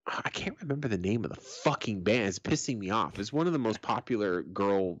I can't remember the name of the fucking band. It's pissing me off. It's one of the most popular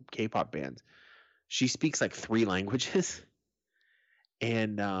girl K-pop bands. She speaks like 3 languages.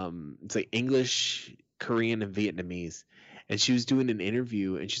 And it's like English, Korean, and Vietnamese. And she was doing an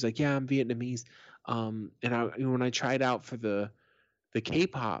interview and she's like, yeah, I'm Vietnamese. And when I tried out for the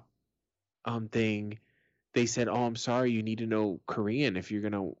K-pop thing, they said, oh, I'm sorry, you need to know Korean if you're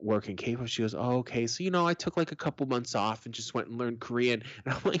going to work in K-pop. She goes, oh, okay. So, I took like a couple months off and just went and learned Korean.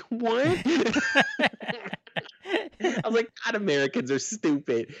 And I'm like, what? I was like, God, Americans are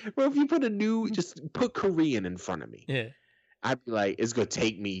stupid. Well, if you just put Korean in front of me. Yeah. I'd be like, it's going to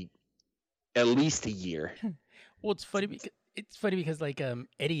take me at least a year. Well, it's funny because like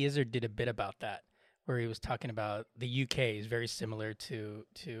Eddie Izzard did a bit about that where he was talking about the UK is very similar to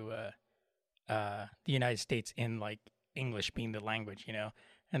the United States in like English being the language,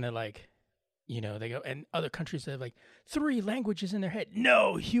 and they're like, they go, and other countries have like 3 languages in their head.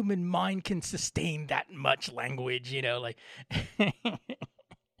 No human mind can sustain that much language, like. I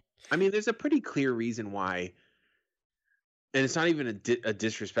mean, there's a pretty clear reason why, and it's not even a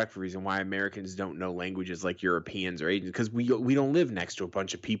disrespectful reason why Americans don't know languages like Europeans or Asians, because we don't live next to a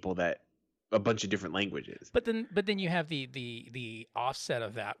bunch of people that a bunch of different languages. But then you have the offset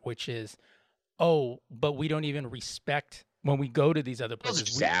of that, which is, oh, but we don't even respect when we go to these other Those places. are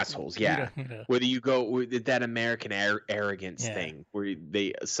just assholes, yeah. Whether you go with that American arrogance thing, where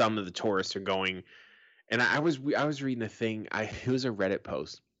some of the tourists are going, and I was reading a thing. It was a Reddit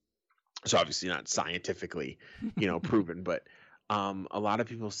post, so obviously not scientifically, proven, but a lot of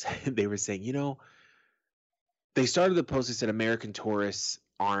people they were saying, they started the post. They said American tourists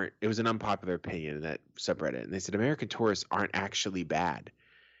aren't. It was an unpopular opinion in that subreddit, and they said American tourists aren't actually bad.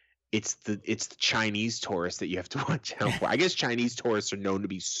 It's the Chinese tourists that you have to watch out for. I guess Chinese tourists are known to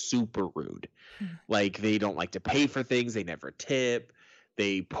be super rude. Like, they don't like to pay for things. They never tip.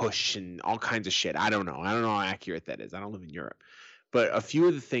 They push and all kinds of shit. I don't know how accurate that is. I don't live in Europe. But a few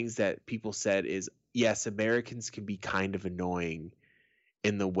of the things that people said is, yes, Americans can be kind of annoying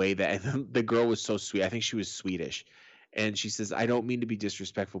in the way that, and the girl was so sweet. I think she was Swedish. And she says, I don't mean to be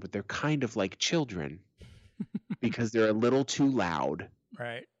disrespectful, but they're kind of like children because they're a little too loud.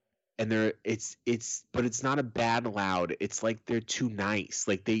 Right. And but it's not a bad loud. It's like they're too nice.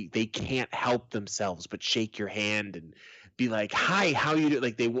 Like they can't help themselves but shake your hand and be like, "Hi, how you doing?"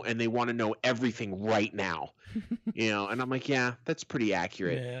 Like they want to know everything right now, And I'm like, yeah, that's pretty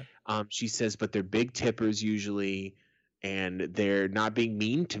accurate. Yeah. She says, but they're big tippers usually, and they're not being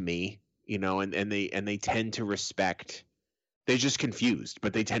mean to me, and they tend to respect. They're just confused,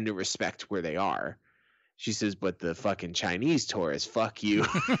 but they tend to respect where they are. She says, but the fucking Chinese tourists, fuck you.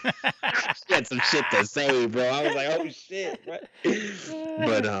 She had some shit to say, bro. I was like, oh shit. What?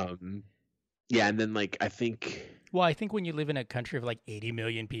 But yeah, and then I think. Well, I think when you live in a country of 80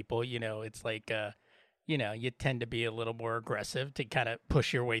 million people, it's like you tend to be a little more aggressive to kind of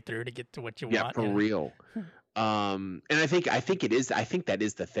push your way through to get to what you want. Yeah, for real. And I think it is. I think that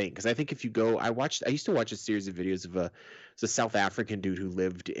is the thing, because I think if you go, I used to watch a series of videos of a South African dude who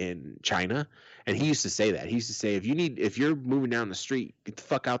lived in China, and he used to say that. He used to say, if you're moving down the street, get the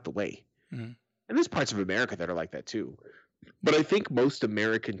fuck out the way. Mm-hmm. And there's parts of America that are like that too. But I think most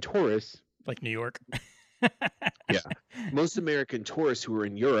American tourists, like New York, yeah, most American tourists who are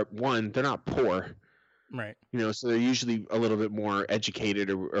in Europe, one, they're not poor, right? So they're usually a little bit more educated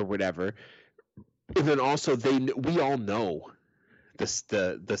or whatever. And then also we all know the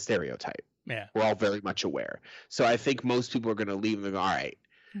stereotype. Yeah. We're all very much aware. So I think most people are going to leave and go, all right,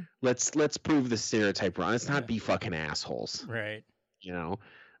 let's prove the stereotype wrong. Let's not be fucking assholes. Right.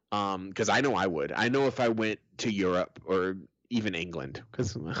 Because I know I would. I know if I went to Europe or even England,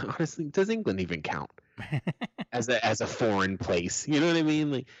 because honestly, does England even count as a foreign place? You know what I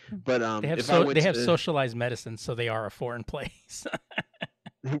mean? But they have socialized medicine, so they are a foreign place.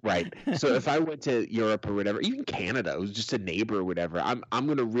 Right. So if I went to Europe or whatever, even Canada, it was just a neighbor or whatever, I'm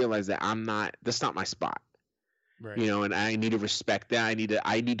going to realize that that's not my spot. Right. And I need to respect that.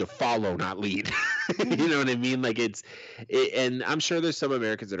 I need to follow, not lead. You know what I mean? And I'm sure there's some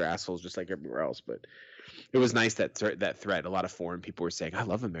Americans that are assholes just like everywhere else, but it was nice that thread. A lot of foreign people were saying, I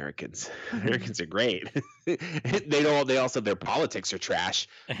love Americans. Americans are great. They all said their politics are trash,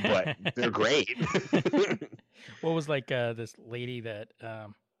 but they're great. What was this lady that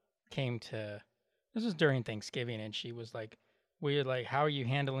came to, this was during Thanksgiving, and she was like, we're like, how are you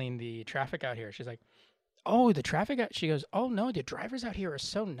handling the traffic out here? She's like, oh, the traffic out, she goes, oh no, the drivers out here are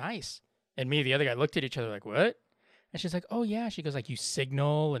so nice. And me and the other guy looked at each other like, what? And she's like, oh yeah. She goes, you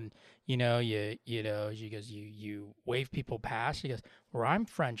signal and she goes, you wave people past. She goes, where I'm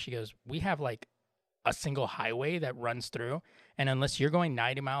from, she goes, we have a single highway that runs through, and unless you're going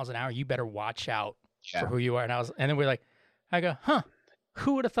 90 miles an hour, you better watch out for who you are. And then we're like, I go, huh,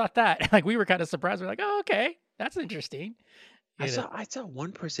 who would have thought that? We were kind of surprised. We're like, oh, okay, that's interesting. I saw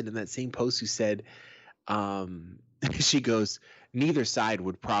one person in that same post who said, she goes, neither side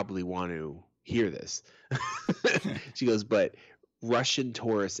would probably want to hear this. She goes, but Russian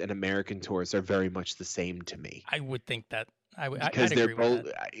tourists and American tourists are very much the same to me. I would think that. Because they're both.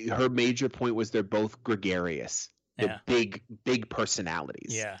 Her major point was they're both gregarious. They're big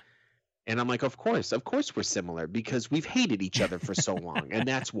personalities. Yeah. And I'm like, of course we're similar, because we've hated each other for so long, and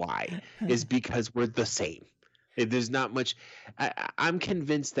that's why, is because we're the same. There's not much. I'm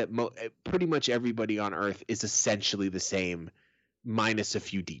convinced that pretty much everybody on Earth is essentially the same, minus a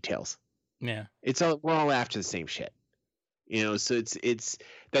few details. Yeah, we're all after the same shit. So it's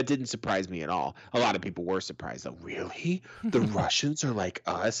that didn't surprise me at all. A lot of people were surprised. Oh, really? The Russians are like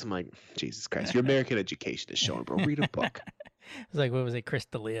us? I'm like, Jesus Christ, your American education is showing, bro. Read a book. It's like, what was it, Chris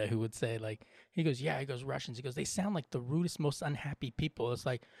D'Elia, who would say, he goes, Russians. He goes, they sound like the rudest, most unhappy people. It's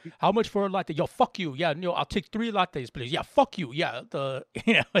like, how much for a latte? Yo, fuck you. Yeah, no, I'll take 3 lattes, please. Yeah, fuck you. Yeah,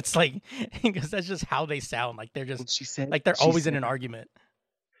 it's like, because that's just how they sound. They're just, they're always in an argument.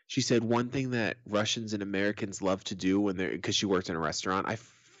 She said one thing that Russians and Americans love to do when they're, because she worked in a restaurant. I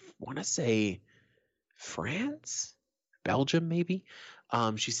want to say France, Belgium, maybe.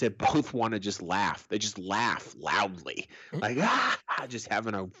 She said both want to just laugh. They just laugh loudly, like just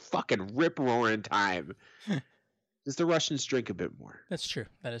having a fucking rip roaring time. Does the Russians drink a bit more? That's true.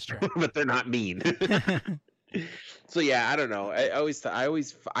 That is true. But they're not mean. So yeah, I don't know.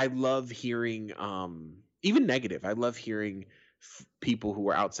 I love hearing even negative. I love hearing people who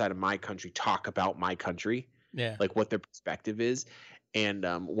are outside of my country talk about my country. Yeah. Like what their perspective is. And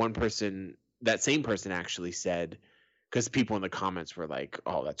one person, that same person actually said, because people in the comments were like,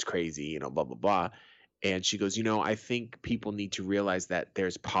 "Oh, that's crazy," you know, blah blah blah. And she goes, I think people need to realize that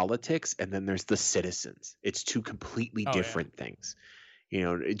there's politics and then there's the citizens. It's two completely different things.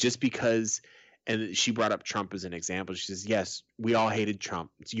 Just because, and she brought up Trump as an example. She says, yes, we all hated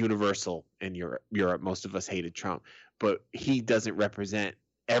Trump. It's universal in Europe. Most of us hated Trump, but he doesn't represent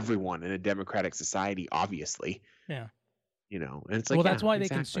everyone in a democratic society, obviously. Yeah. And it's like, well, that's why they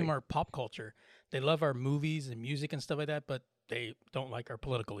consume our pop culture. They love our movies and music and stuff like that, but they don't like our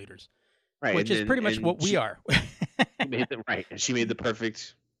political leaders. Right, which is pretty much what we are. Right. And she made the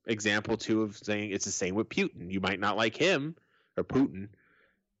perfect example, too, of saying it's the same with Putin. You might not like him, or Putin,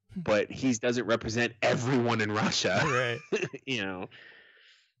 but he doesn't represent everyone in Russia. Right.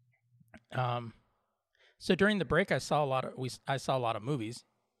 So during the break, I saw a lot of movies.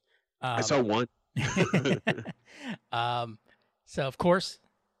 I saw one. So, of course,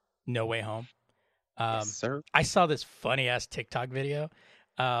 No Way Home. Yes, sir. I saw this funny-ass TikTok video.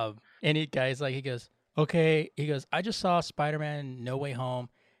 And he goes, okay. He goes, I just saw Spider-Man No Way Home,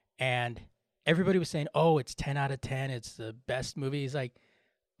 and everybody was saying, oh, it's 10 out of 10. It's the best movie. He's like,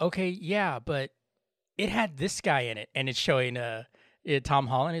 okay, yeah, but it had this guy in it, and it's showing Tom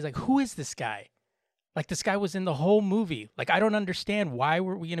Holland. He's like, who is this guy? Like, this guy was in the whole movie. Like, I don't understand why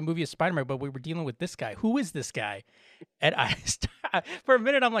were we in a movie of Spider-Man, but we were dealing with this guy. Who is this guy? And for a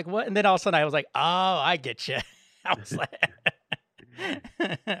minute, I'm like, what? And then all of a sudden, I was like, oh, I get you. I was like,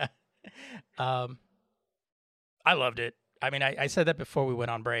 I loved it. I mean, I said that before we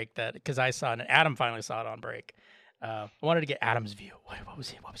went on break, that because I saw it, and Adam finally saw it on break. I wanted to get Adam's view. What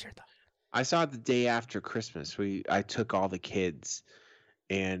was your thought? I saw it the day after Christmas. I took all the kids,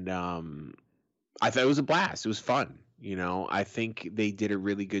 and I thought it was a blast. It was fun. I think they did a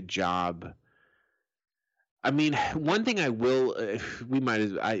really good job. I mean, one thing I will,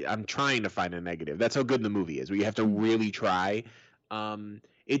 I'm trying to find a negative. That's how good the movie is, where you have to really try.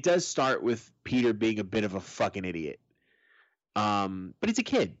 It does start with Peter being a bit of a fucking idiot. But he's a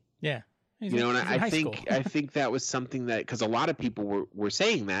kid. Yeah. And I think that was something that, because a lot of people were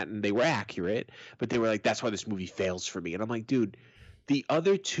saying that, and they were accurate, but they were like, that's why this movie fails for me. And I'm like, dude, the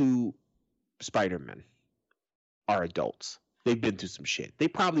other two Spider-Men are adults. They've been through some shit. They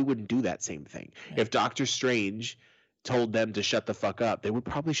probably wouldn't do that same thing. Yeah. If Doctor Strange told them to shut the fuck up, they would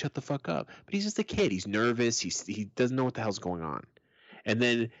probably shut the fuck up. But he's just a kid. He's nervous. He doesn't know what the hell's going on. And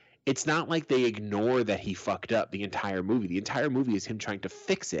then it's not like they ignore that he fucked up the entire movie. The entire movie is him trying to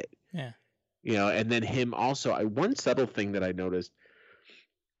fix it. Yeah. And then him also. One subtle thing that I noticed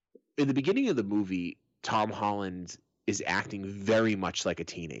in the beginning of the movie, Tom Holland is acting very much like a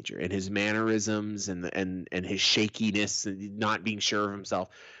teenager, and his mannerisms and his shakiness and not being sure of himself.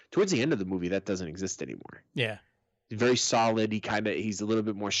 Towards the end of the movie, that doesn't exist anymore. Yeah. Very solid. He's a little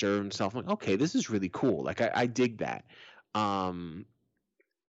bit more sure of himself. I'm like, okay, this is really cool. Like I dig that.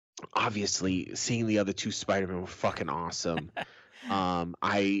 Obviously seeing the other two Spider-Man were fucking awesome.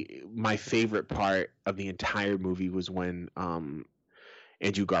 My favorite part of the entire movie was when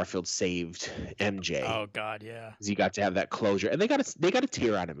Andrew Garfield saved MJ. Oh God, yeah. He got to have that closure, and they got a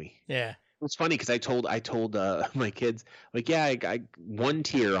tear out of me. Yeah. It was funny because I told my kids, like, yeah, I one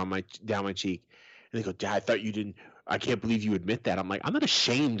tear down my cheek, and they go, Dad, I thought you didn't. I can't believe you admit that. I'm like, I'm not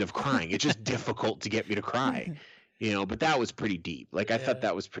ashamed of crying. It's just difficult to get me to cry, But that was pretty deep. Like I thought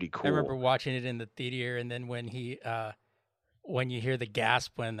that was pretty cool. I remember watching it in the theater, and then when you hear the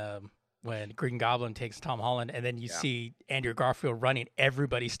gasp when Green Goblin takes Tom Holland, and then you see Andrew Garfield running,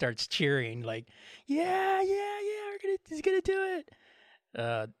 everybody starts cheering, like, yeah, he's gonna do it.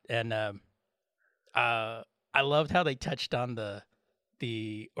 I loved how they touched on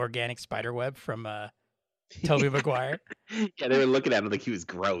the organic spider web from Tobey Maguire. Yeah, they were looking at him like he was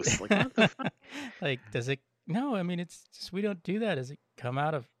gross. Like, what the fuck? Like, does it? No, I mean, it's just we don't do that. Does it come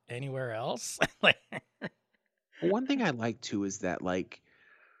out of anywhere else? Like, one thing I like too is that, like,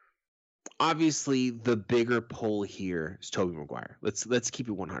 obviously the bigger pull here is Tobey Maguire. Let's keep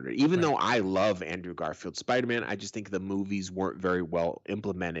it 100. Even though I love Andrew Garfield's Spider-Man, I just think the movies weren't very well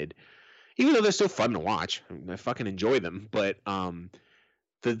implemented. Even though they're still fun to watch, I fucking enjoy them. But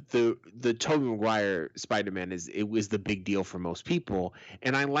the Tobey Maguire Spider-Man was the big deal for most people,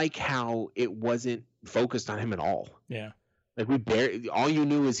 and I like how it wasn't focused on him at all. Yeah. Like all you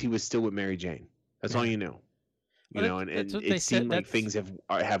knew is he was still with Mary Jane. That's all you knew. And it seemed like things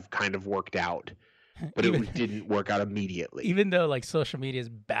have kind of worked out, but it didn't work out immediately. Even though like social media is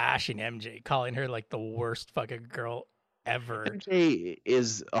bashing MJ, calling her like the worst fucking girl ever. MJ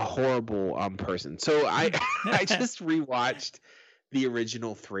is a horrible person. So I just rewatched the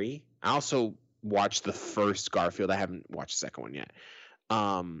original 3. I also watched the first Garfield. I haven't watched the second one yet.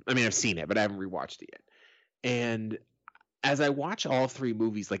 I mean, I've seen it, but I haven't rewatched it yet. And as I watch all 3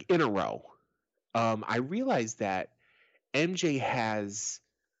 movies like in a row, I realized that MJ has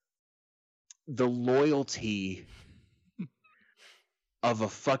the loyalty of a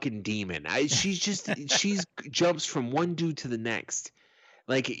fucking demon. She jumps from one dude to the next.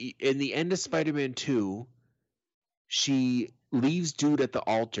 Like in the end of Spider-Man 2, she leaves dude at the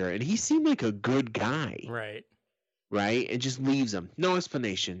altar, and he seemed like a good guy. Right? And just leaves him. No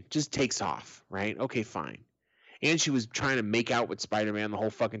explanation. Just takes off. Right? Okay, fine. And she was trying to make out with Spider-Man the whole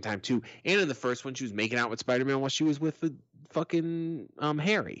fucking time, too. And in the first one, she was making out with Spider-Man while she was with the fucking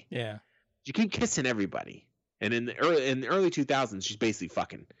Harry. Yeah. She keep kissing everybody. And in the early 2000s, she's basically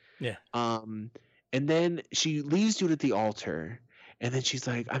fucking. Yeah. And then she leaves dude at the altar, and then she's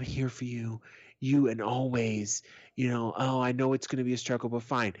like, I'm here for you. You and always, oh, I know it's going to be a struggle, but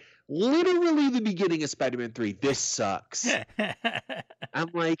fine. Literally the beginning of Spider-Man 3, this sucks. I'm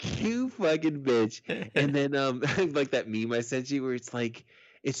like, you fucking bitch. And then like that meme I sent you where it's like,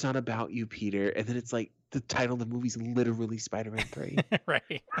 it's not about you, Peter. And then it's like, the title of the movie is literally Spider-Man 3.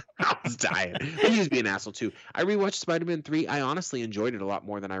 Right. I was dying. But he was being an asshole too. I rewatched Spider-Man 3. I honestly enjoyed it a lot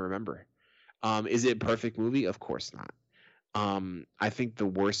more than I remember. Is it a perfect movie? Of course not. I think the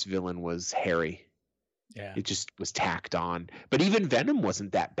worst villain was Harry. Yeah. It just was tacked on. But even Venom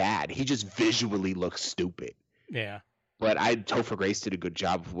wasn't that bad. He just visually looked stupid. Yeah. But Topher Grace did a good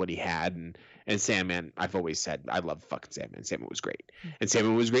job of what he had. And Sandman, I've always said, I love fucking Sandman. Sandman was great. And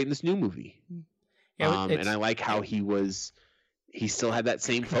Sandman was great in this new movie. Yeah, and I like how he still had that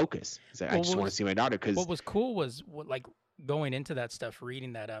same focus. He's like, I just want to see my daughter. Because what was cool was like going into that stuff,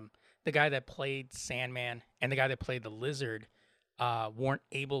 reading that the guy that played Sandman and the guy that played the Lizard weren't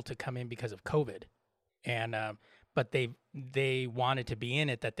able to come in because of COVID, and but they wanted to be in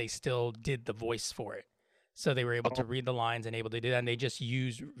it, that they still did the voice for it, so they were able to read the lines and able to do that, and they just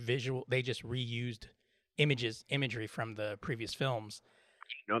used reused imagery from the previous films.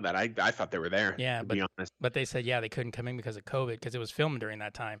 You know that I thought they were there. Yeah, but they said they couldn't come in because of COVID, because it was filmed during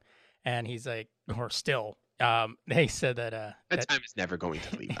that time, and he's like, or still. They said that time is never going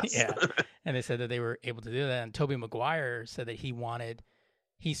to leave us. Yeah, and they said that they were able to do that. And Tobey Maguire said that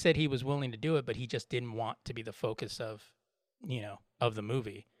he said he was willing to do it, but he just didn't want to be the focus of the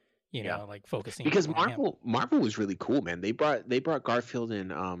movie. Like focusing, because Marvel was really cool, man. They brought Garfield and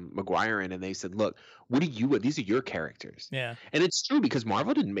Maguire in, and they said, look, these are your characters. Yeah. And it's true, because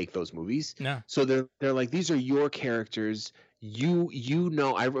Marvel didn't make those movies. No. So they're like, these are your characters.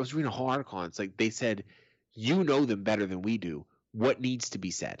 I was reading a whole article, and it's like they said, you know them better than we do. What needs to be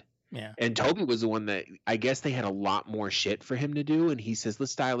said? Yeah. And Tobey was the one that, I guess they had a lot more shit for him to do, and he says,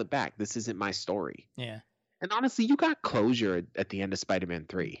 let's dial it back. This isn't my story. Yeah. And honestly, you got closure at the end of Spider-Man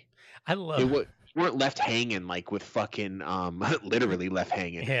 3. I love it. You weren't left hanging like with fucking literally left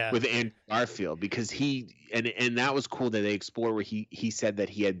hanging with Andrew Garfield, because and that was cool that they explored where he said that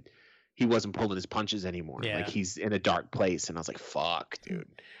he wasn't pulling his punches anymore. Yeah. Like he's in a dark place, and I was like, fuck, dude.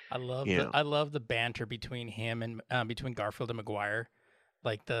 I love the banter between him and between Garfield and Maguire.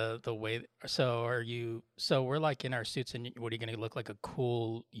 Like the way, so we're like in our suits, and what are you going to look like, a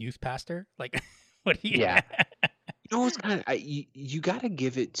cool youth pastor? Like, what do you? Yeah. It's kind of, you got to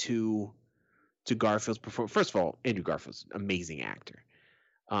give it to Garfield's performance. First of all, Andrew Garfield's an amazing actor.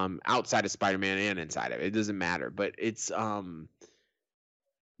 Outside of Spider-Man and inside of it doesn't matter. But it's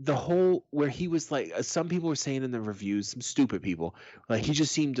the whole where he was like, some people were saying in the reviews, some stupid people, like he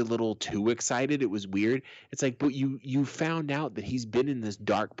just seemed a little too excited. It was weird. It's like, but you found out that he's been in this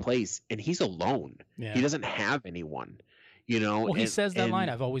dark place, and he's alone. Yeah. He doesn't have anyone. Well, he says that line,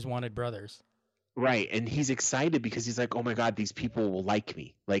 "I've always wanted brothers." Right, and he's excited because he's like, "Oh my God, these people will like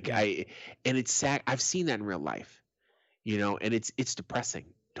me." Like and it's sad. I've seen that in real life, and it's depressing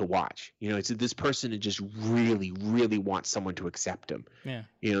to watch. It's this person that just really, really wants someone to accept him. Yeah,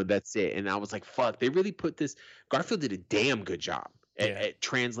 that's it. And I was like, "Fuck!" They really put this. Garfield did a damn good job at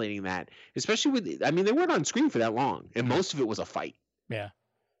translating that, especially with. I mean, they weren't on screen for that long, and most of it was a fight. Yeah,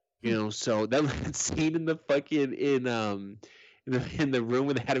 so that scene in the fucking in the room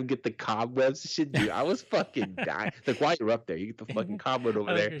when they had him get the cobwebs and shit, dude. I was fucking dying. Like, while you're up there, you get the fucking cobweb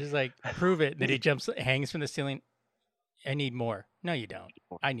over there. You're just like, prove it. And then he hangs from the ceiling. I need more. No, you don't.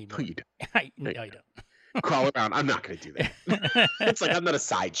 I need more. No, you don't. No, you don't. Crawl around. I'm not going to do that. It's like, I'm not a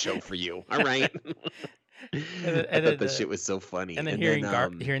sideshow for you. All right. I thought that shit was so funny. And then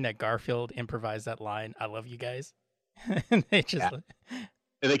hearing that Garfield improvise that line, "I love you guys," and they just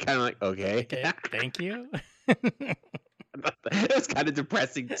and they kind of like, okay, thank you. It was kind of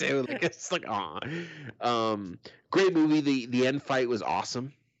depressing too. Like, it's like, aw. Great movie. The end fight was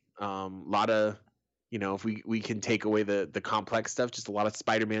awesome. A lot of, if we can take away the complex stuff, just a lot of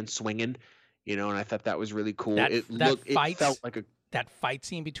Spider-Man swinging, and I thought that was really cool. It felt like that fight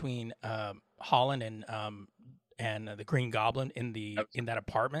scene between Holland and the Green Goblin in that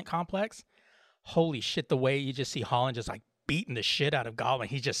apartment complex. Holy shit! The way you just see Holland just like beating the shit out of Goblin,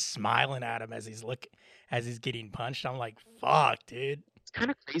 he's just smiling at him as he's getting punched. I'm like, fuck, dude. It's kind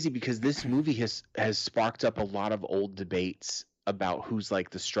of crazy because this movie has sparked up a lot of old debates about who's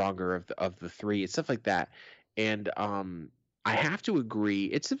like the stronger of the three and stuff like that. And I have to agree.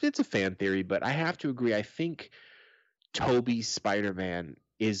 It's a fan theory, but I have to agree. I think Tobey's Spider-Man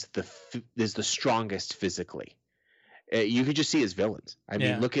is the strongest physically. You could just see his villains. I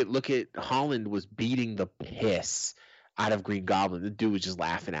mean, look at Holland was beating the piss out of Green Goblin. The dude was just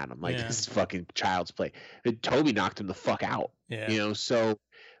laughing at him like this is fucking child's play. Tobey knocked him the fuck out. Yeah. So,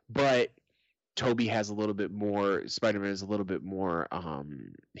 but Tobey has a little bit more. Spider-Man is a little bit more.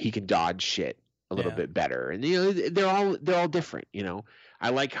 He can dodge shit a little bit better, and they're all different. I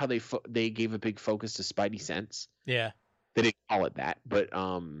like how they gave a big focus to Spidey sense. Yeah. They didn't call it that, but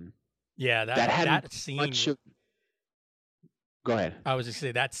that scene. Go ahead. I was just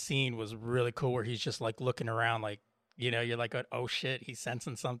saying that scene was really cool, where he's just like looking around, like you're like, oh shit, he's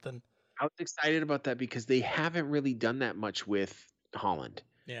sensing something. I was excited about that because they haven't really done that much with Holland.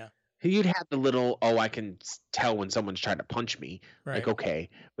 Yeah. You'd have the little, I can tell when someone's trying to punch me. Right. Like, okay,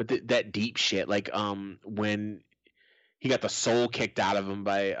 but that deep shit, like when he got the soul kicked out of him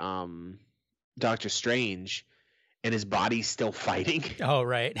by Doctor Strange. And his body's still fighting. Oh,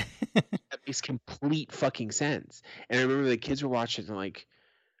 right. That makes complete fucking sense. And I remember the kids were watching and like,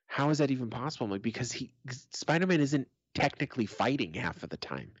 how is that even possible? I'm like, because Spider-Man isn't technically fighting half of the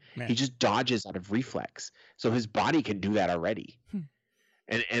time. Man. He just dodges out of reflex. So his body can do that already.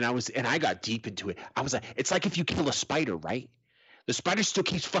 And I got deep into it. I was like, it's like if you kill a spider, right? The spider still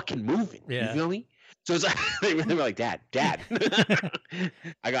keeps fucking moving. Yeah. You feel me? So it's like, they were like, Dad.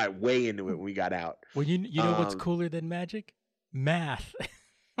 I got way into it when we got out. Well, you know what's cooler than magic? Math.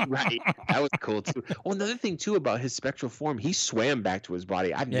 Right. That was cool, too. Well, another thing, too, about his spectral form, he swam back to his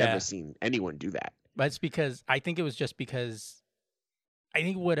body. I've never seen anyone do that. But it's because, I think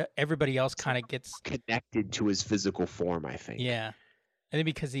what everybody else kind of gets connected to his physical form, I think. Yeah. I think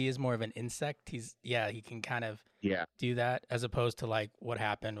because he is more of an insect, he can kind of do that, as opposed to like what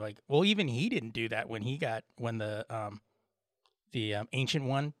happened. Like, well, even he didn't do that when the Ancient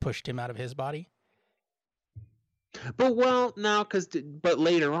One pushed him out of his body. But but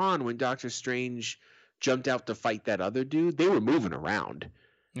later on when Doctor Strange jumped out to fight that other dude, they were moving around.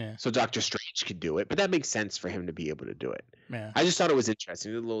 Yeah. So Doctor Strange could do it, but that makes sense for him to be able to do it. Yeah. I just thought it was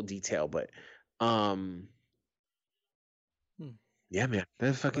interesting, a little detail, but yeah, man.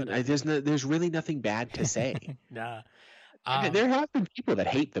 There's really nothing bad to say. Nah. There have been people that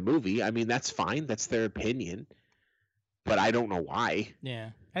hate the movie. I mean, that's fine. That's their opinion. But I don't know why.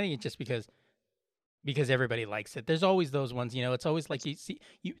 Yeah. I think it's just because everybody likes it. There's always those ones, it's always like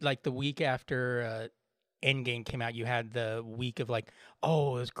like the week after Endgame came out, you had the week of like,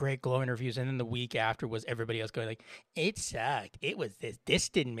 oh, it was great, glowing reviews, and then the week after was everybody else going like, it sucked. It was this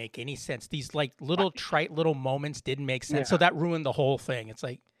didn't make any sense. These like little trite little moments didn't make sense, so that ruined the whole thing. It's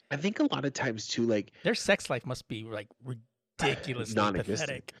like, I think a lot of times too, like their sex life must be like ridiculously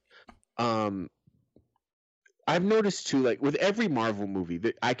pathetic. I've noticed too, like with every Marvel movie,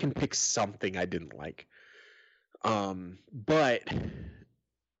 that I can pick something I didn't like, but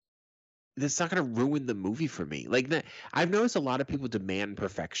that's not going to ruin the movie for me. Like that, I've noticed a lot of people demand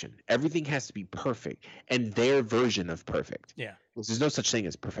perfection. Everything has to be perfect, and their version of perfect. Yeah, there's no such thing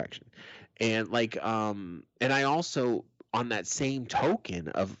as perfection. And like, and I also, on that same token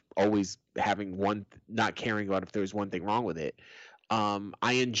of always having not caring about if there's one thing wrong with it,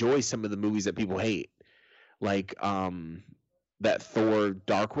 I enjoy some of the movies that people hate, like that Thor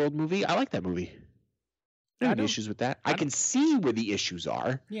Dark World movie. I like that movie. I have issues with that. I can see where the issues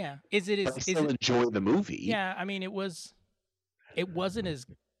are. Yeah. I still enjoy the movie. Yeah, I mean, it wasn't as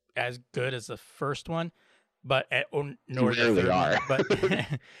good as the first one, but nor the third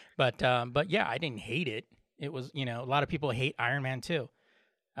one. But yeah, I didn't hate it. It was, a lot of people hate Iron Man too.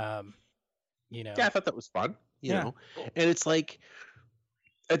 Yeah, I thought that was fun, you Yeah. know. And it's like,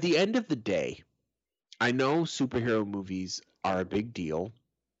 at the end of the day, I know superhero movies are a big deal,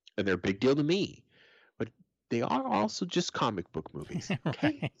 and they're a big deal to me, but they are also just comic book movies.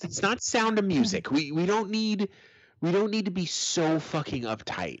 Okay, Right. it's not Sound of Music. We don't need to be so fucking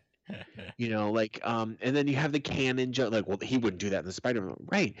uptight. And then you have the canon joke, like, well, he wouldn't do that in the Spider-Man,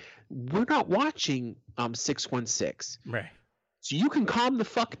 right? We're not watching 616, Right. so you can calm the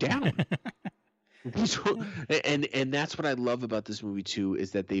fuck down. And that's what I love about this movie too,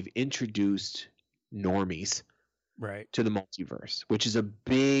 is that they've introduced normies Right. to the multiverse, which is a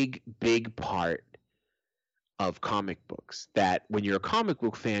big part of comic books. That when you're a comic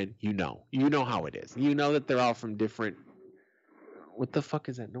book fan, you know how it is. You know that they're all from different. What the fuck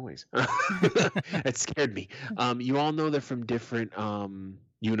is that noise? It scared me. You all know they're from different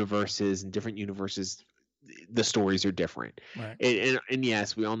universes, and different universes, the stories are different. Right. And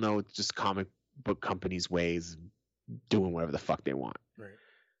yes, we all know it's just comic book companies' ways doing whatever the fuck they want. Right.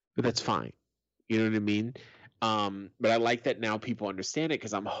 But that's fine. You know what I mean? But I like that now people understand it,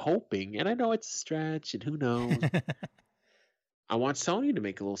 because I'm hoping, and I know it's a stretch, and who knows. I want Sony to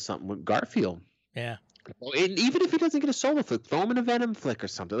make a little something with Garfield. Yeah. And even if he doesn't get a solo flick, throw him in a Venom flick or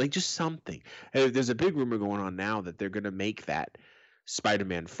something. Like, just something. There's a big rumor going on now that they're going to make that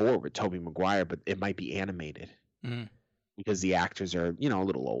Spider-Man 4 with Tobey Maguire, but it might be animated. Mm. Because the actors are, a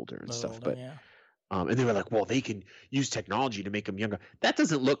little older and stuff. But yeah. and they were like, well, they can use technology to make them younger. That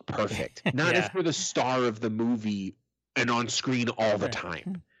doesn't look perfect. Not Yeah. if you're the star of the movie and on screen all the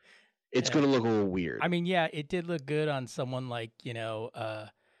time. It's Yeah. going to look a little weird. I mean, yeah, it did look good on someone like,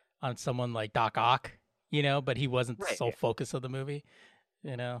 Doc Ock, but he wasn't the Right. sole focus of the movie,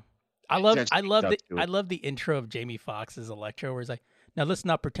 I love That's the intro of Jamie Foxx's Electro, where he's like, now let's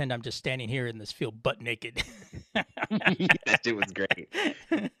not pretend I'm just standing here in this field butt naked. That shit was great.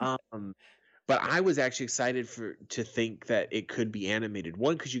 But I was actually excited to think that it could be animated.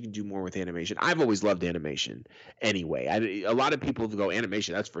 One, because you can do more with animation. I've always loved animation anyway. A lot of people go,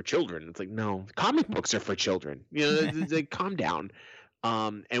 animation, that's for children. It's like, no, comic books are for children. They calm down.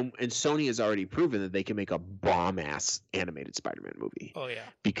 And Sony has already proven that they can make a bomb-ass animated Spider-Man movie. Oh, yeah.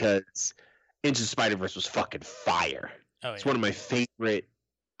 Because Into the Spider-Verse was fucking fire. Oh, It's yeah. one of my favorite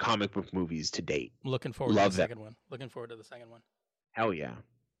comic book movies to date. Looking forward Love to the that. second one. Looking forward to the second one. Hell yeah.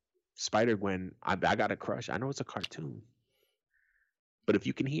 Spider-Gwen, I got a crush. I know it's a cartoon. But if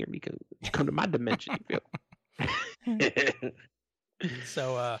you can hear me, come to my dimension.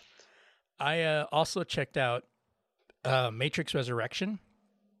 So I also checked out Matrix Resurrection,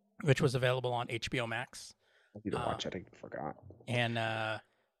 which was available on HBO Max. I need to watch it. I forgot. And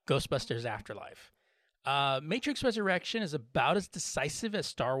Ghostbusters Afterlife. Matrix Resurrection is about as decisive as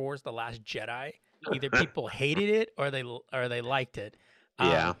Star Wars: The Last Jedi. Either people hated it or they liked it.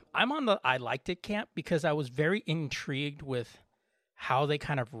 Yeah. I'm on the I liked it camp because I was very intrigued with how they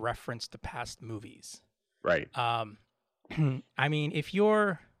kind of referenced the past movies. Right. I mean, if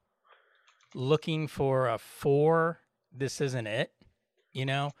you're looking for a 4, this isn't it.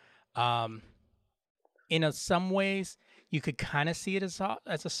 In some ways, you could kind of see it as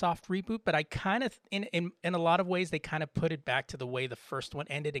a soft reboot, but I kind of, in a lot of ways, they kind of put it back to the way the first one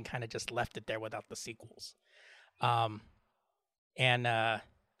ended and kind of just left it there without the sequels.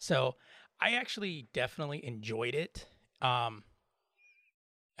 So I actually definitely enjoyed it. Some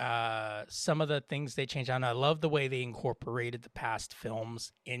of the things they changed on, I love the way they incorporated the past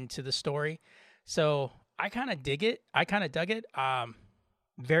films into the story. So I kind of dig it. I kind of dug it.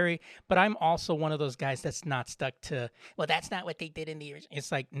 But I'm also one of those guys that's not stuck to, well, that's not what they did in the original.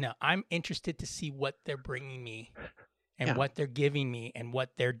 It's like, no, I'm interested to see what they're bringing me and what they're giving me and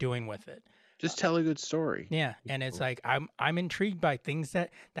what they're doing with it. Just tell a good story. Yeah, and it's like I'm intrigued by things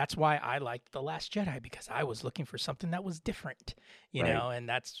that's why I liked The Last Jedi, because I was looking for something that was different, you know, and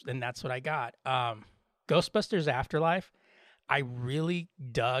that's what I got. Ghostbusters Afterlife, I really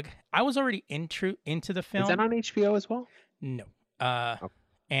dug. I was already into the film. Is that on HBO as well? No.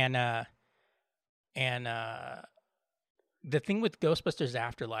 And the thing with Ghostbusters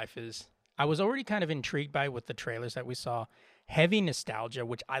Afterlife is I was already kind of intrigued by with the trailers that we saw. Heavy nostalgia,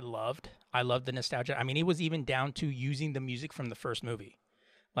 which I loved. I loved the nostalgia. I mean, it was even down to using the music from the first movie.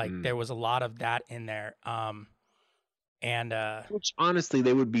 Like there was a lot of that in there. Which honestly,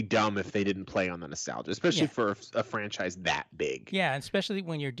 they would be dumb if they didn't play on the nostalgia, especially for a franchise that big. Yeah, especially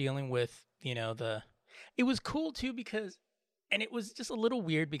when you're dealing with, it was cool too because, and it was just a little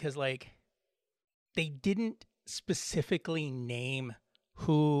weird because like they didn't specifically name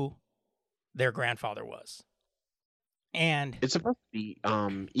who their grandfather was. And it's supposed to be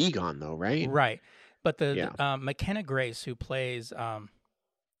Egon though, right? Right. But the McKenna Grace, who plays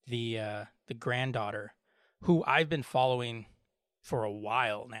the granddaughter, who I've been following for a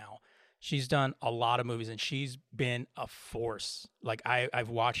while now. She's done a lot of movies, and she's been a force. Like, I've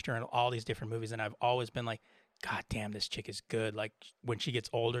watched her in all these different movies, and I've always been like, God damn, this chick is good. Like, when she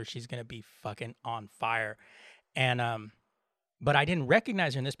gets older, she's gonna be fucking on fire. And but I didn't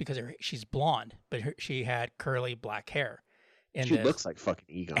recognize her in this because she's blonde, but she had curly black hair. She looks like fucking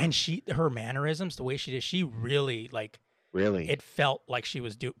Egon. And her mannerisms, the way she did, she really it felt like she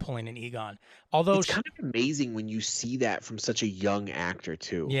was pulling an Egon. Although it's kind of amazing when you see that from such a young actor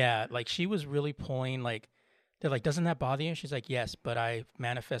too. Yeah, like she was really pulling. Like, they're like, doesn't that bother you? She's like, yes, but I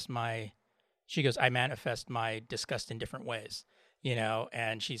manifest my disgust in different ways,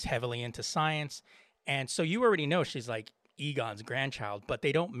 and she's heavily into science. And so you already know she's like Egon's grandchild, but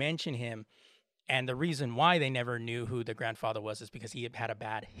they don't mention him. And the reason why they never knew who the grandfather was is because he had a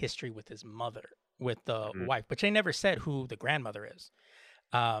bad history with his mother, with the wife, but they never said who the grandmother is.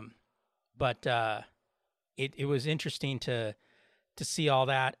 But it was interesting to see all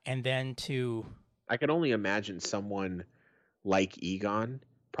that. And then I can only imagine someone like Egon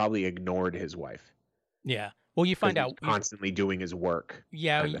probably ignored his wife. Yeah. Well, you find out constantly doing his work.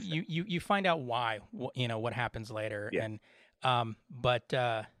 Yeah. You find out why, what happens later. Yeah. And,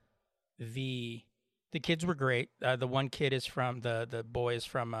 the kids were great. The one kid is from the boys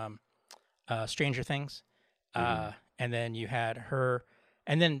from, Stranger Things. And then you had her,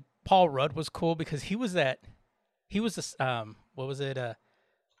 and then Paul Rudd was cool because he was a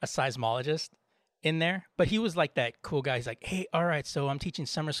seismologist in there, but he was like that cool guy. He's like, hey, all right, so I'm teaching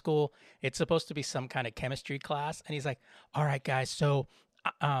summer school. It's supposed to be some kind of chemistry class. And he's like, all right, guys. So,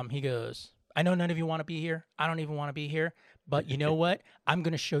 he goes, I know none of you want to be here. I don't even want to be here. But you know what? I'm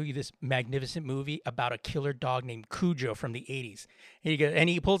going to show you this magnificent movie about a killer dog named Cujo from the 80s. And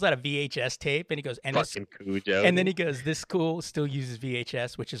he pulls out a VHS tape and he goes, Cujo. And then he goes, this school still uses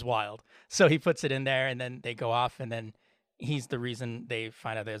VHS, which is wild. So he puts it in there and then they go off, and then he's the reason they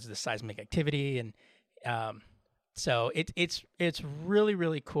find out there's this seismic activity. And so it's really,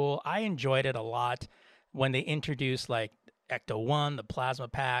 really cool. I enjoyed it a lot when they introduced like Ecto-1, the plasma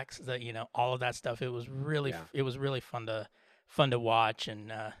packs, all of that stuff. It was really fun to watch.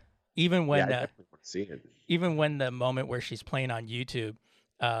 And even when I definitely want to see it. Even when the moment where she's playing on YouTube,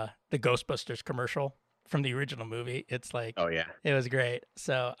 the Ghostbusters commercial from the original movie, it's like, oh yeah, it was great.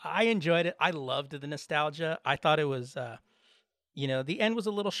 So I enjoyed it. I loved the nostalgia. I thought it was, the end was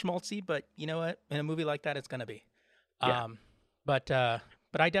a little schmaltzy, but you know what? In a movie like that, it's gonna be. Yeah. But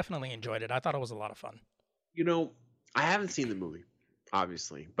I definitely enjoyed it. I thought it was a lot of fun. I haven't seen the movie,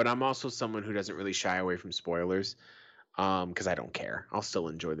 obviously, but I'm also someone who doesn't really shy away from spoilers, because I don't care. I'll still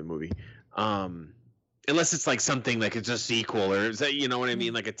enjoy the movie, unless it's like something like it's a sequel or you know what I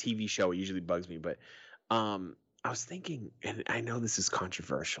mean, like a TV show. It usually bugs me, but I was thinking, and I know this is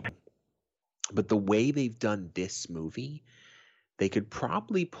controversial, but the way they've done this movie, they could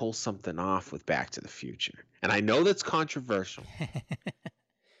probably pull something off with Back to the Future, and I know that's controversial.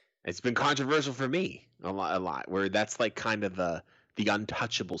 It's been controversial for me a lot, where that's like kind of the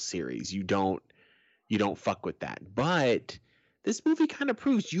untouchable series. You don't fuck with that. But this movie kind of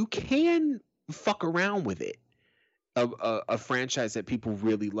proves you can fuck around with it. A franchise that people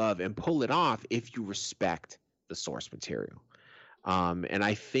really love and pull it off if you respect the source material. And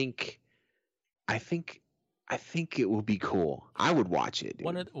I think it will be cool. I would watch it.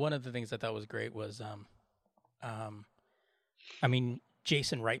 Dude. One of the things that was great was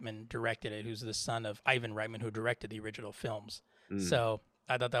Jason Reitman directed it, who's the son of Ivan Reitman, who directed the original films. So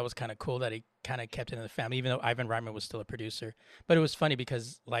I thought that was kind of cool that he kind of kept it in the family, even though Ivan Reitman was still a producer. But it was funny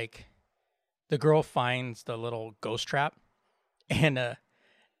because, like, the girl finds the little ghost trap, and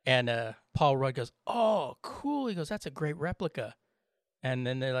Paul Rudd goes, oh, cool. He goes, that's a great replica. And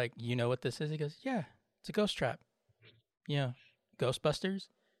then they're like, you know what this is? He goes, yeah, it's a ghost trap. Ghostbusters.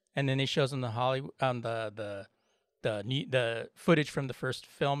 And then he shows them the Hollywood, the footage from the first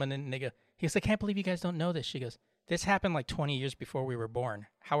film, and then he goes, I can't believe you guys don't know this. She goes, this happened like 20 years before we were born.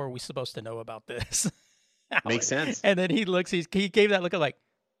 How are we supposed to know about this? Makes sense. And then he gave that look of like,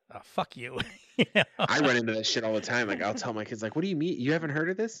 oh, fuck you. I run into that shit all the time. Like, I'll tell my kids, like, what do you mean? You haven't heard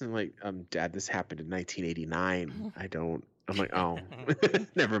of this? And I'm like, Dad, this happened in 1989. I'm like, oh,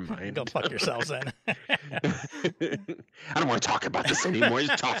 never mind. Go fuck yourselves then. I don't want to talk about this anymore.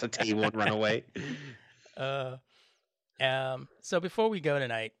 Just toss the table and run away. So before we go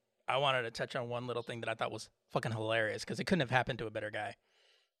tonight, I wanted to touch on one little thing that I thought was fucking hilarious because it couldn't have happened to a better guy.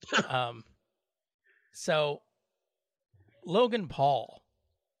 So Logan Paul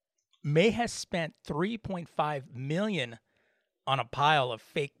may have spent $3.5 million on a pile of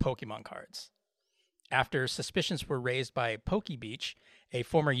fake Pokemon cards. after suspicions were raised by PokeBeach, a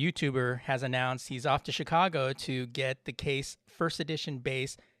former YouTuber has announced he's off to Chicago to get the case first edition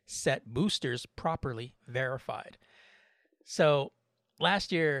base set boosters properly verified. So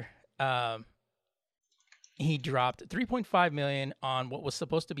last year, he dropped $3.5 million on what was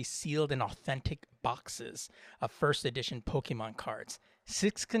supposed to be sealed and authentic boxes of first edition Pokemon cards.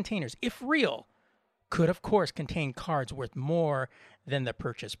 6 containers, if real, could of course contain cards worth more than the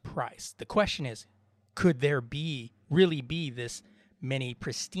purchase price. The question is, could there really be this many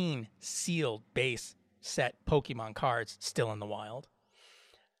pristine sealed base set Pokemon cards still in the wild?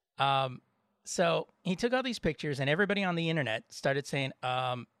 So he took all these pictures, and everybody on the internet started saying,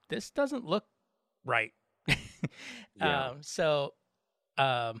 this doesn't look right. Yeah.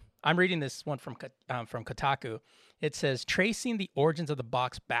 I'm reading this one from Kotaku. It says, tracing the origins of the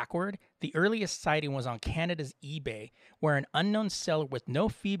box backward, the earliest sighting was on Canada's eBay, where an unknown seller with no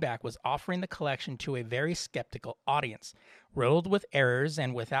feedback was offering the collection to a very skeptical audience. Riddled with errors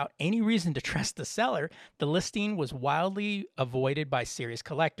and without any reason to trust the seller, the listing was wildly avoided by serious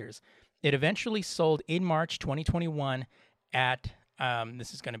collectors. It eventually sold in March 2021 at,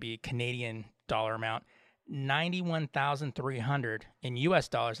 this is going to be Canadian dollar amount, $91,300. In US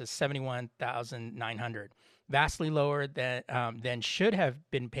dollars, it's $71,900. Vastly lower than should have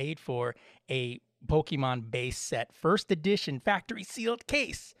been paid for a Pokemon base set first edition factory sealed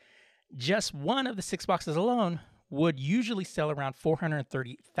case. Just one of the 6 boxes alone would usually sell around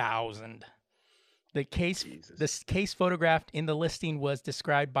 $430,000. This case photographed in the listing was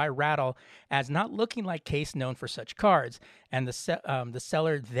described by Rattle as not looking like case known for such cards, and the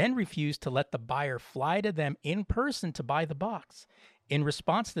seller then refused to let the buyer fly to them in person to buy the box. In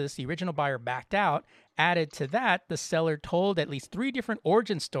response to this, the original buyer backed out. Added to that, the seller told at least 3 different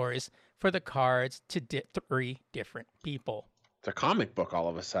origin stories for the cards to 3 different people. It's a comic book all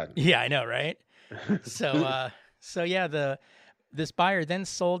of a sudden. Yeah, I know, right? This buyer then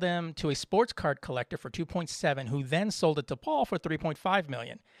sold them to a sports card collector for $2.7 million, who then sold it to Paul for $3.5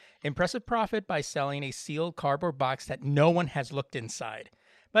 million. Impressive profit by selling a sealed cardboard box that no one has looked inside.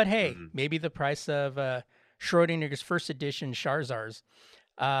 But hey, maybe the price of Schrodinger's first edition Charizards.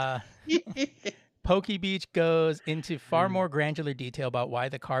 PokeBeach goes into far more granular detail about why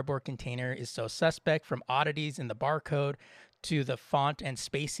the cardboard container is so suspect, from oddities in the barcode to the font and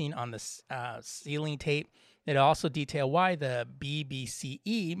spacing on the sealing tape. It also detail why the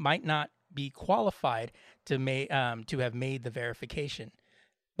BBCE might not be qualified to have made the verification.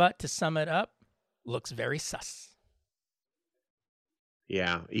 But to sum it up, looks very sus.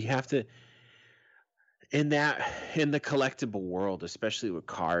 Yeah, you have to. In the collectible world, especially with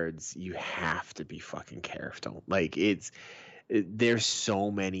cards, you have to be fucking careful. Like there's so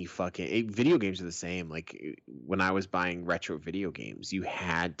many fucking video games are the same. Like when I was buying retro video games, you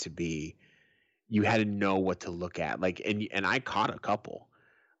had to know what to look at. Like and I caught a couple,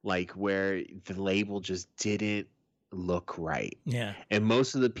 like where the label just didn't look right. Yeah. And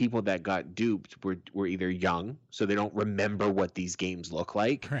most of the people that got duped were either young, so they don't remember what these games look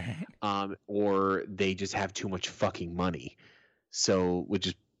like, right. Or they just have too much fucking money. So, which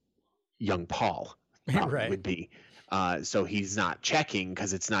is young Paul right. would be. So he's not checking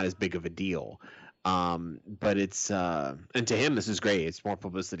because it's not as big of a deal. But it's and to him this is great. It's more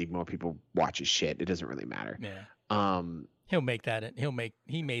publicity, more people watch his shit. It doesn't really matter. Yeah. He made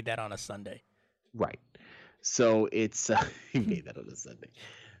that on a Sunday. Right. So it's he made that on a Sunday.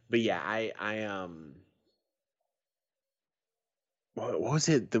 But yeah, I what was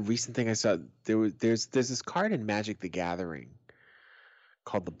it? The recent thing I saw, there's this card in Magic the Gathering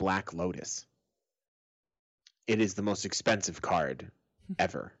called the Black Lotus. It is the most expensive card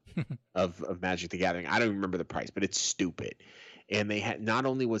ever of Magic the Gathering. I don't even remember the price, but it's stupid. And they had, not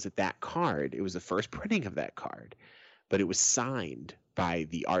only was it that card, it was the first printing of that card, but it was signed by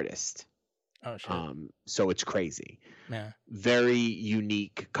the artist. Oh, shit. So it's crazy. Yeah. Very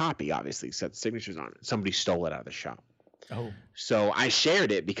unique copy, obviously, except signatures on it. Somebody stole it out of the shop. Oh. So I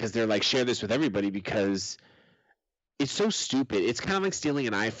shared it because they're like, share this with everybody because it's so stupid. It's kind of like stealing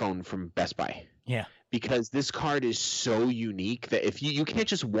an iPhone from Best Buy. Yeah. Because this card is so unique that if you can't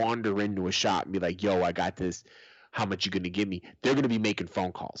just wander into a shop and be like, yo, I got this. How much you going to give me? They're going to be making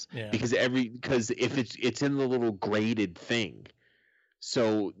phone calls. Yeah. Because if it's in the little graded thing.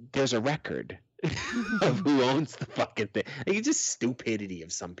 So there's a record of who owns the fucking thing. Like, it's just stupidity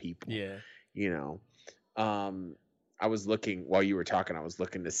of some people. Yeah. You know, I was looking while you were talking. I was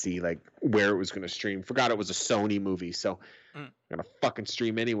looking to see like where it was going to stream. Forgot it was a Sony movie, so I'm gonna fucking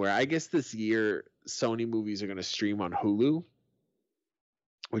stream anywhere. I guess this year Sony movies are going to stream on Hulu,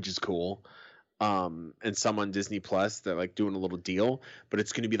 which is cool. and some on Disney Plus. They're like doing a little deal, but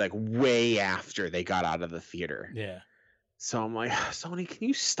it's going to be like way after they got out of the theater. Yeah. So I'm like, Sony, can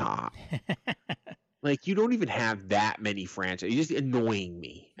you stop? Like, you don't even have that many franchises. You're just annoying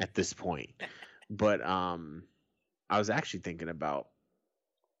me at this point. But I was actually thinking about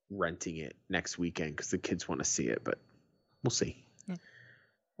renting it next weekend because the kids want to see it, but we'll see.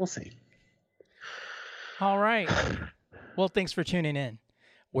 We'll see. All right. Well, thanks for tuning in.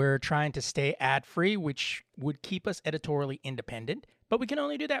 We're trying to stay ad-free, which would keep us editorially independent, but we can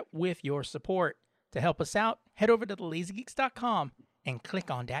only do that with your support. To help us out, head over to thelazygeeks.com and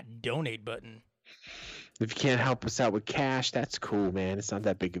click on that donate button. If you can't help us out with cash, that's cool, man. It's not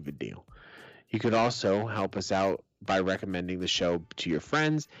that big of a deal. You could also help us out by recommending the show to your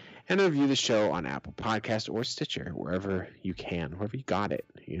friends and review the show on Apple Podcasts or Stitcher, wherever you can, wherever you got it,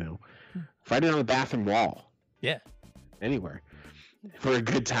 you know. Write it on the bathroom wall. Yeah. Anywhere. For a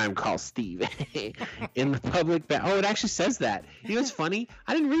good time, call Steve. In the public oh, it actually says that. You know what's funny?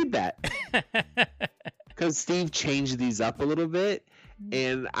 I didn't read that. Because Steve changed these up a little bit,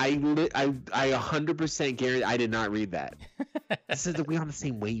 and I 100% guarantee I did not read that. It says that we're on the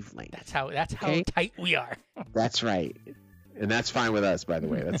same wavelength. That's how tight we are. That's right. And that's fine with us, by the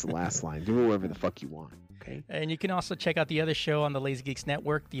way. That's the last line. Do whatever the fuck you want. Okay. And you can also check out the other show on the Lazy Geeks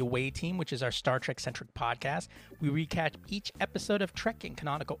Network, The Away Team, which is our Star Trek-centric podcast. We recap each episode of Trek in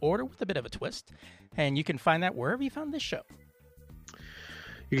canonical order with a bit of a twist. And you can find that wherever you found this show.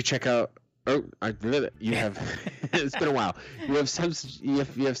 You can check out... Oh, you have... It's been a while. You have some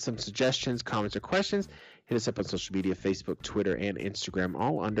suggestions, comments, or questions. Hit us up on social media, Facebook, Twitter, and Instagram,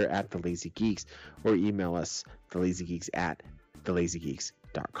 all under @TheLazyGeeks, or email us,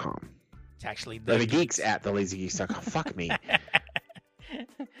 thelazygeeks@thelazygeeks.com. It's actually the geeks at thelazygeeks.com. Fuck me.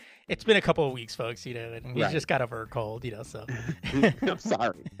 It's been a couple of weeks, folks, you know, and we just got over a cold, you know, so. I'm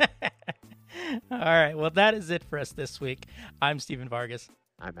sorry. All right. Well, that is it for us this week. I'm Stephen Vargas.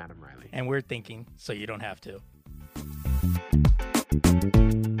 I'm Adam Riley. And we're thinking so you don't have to.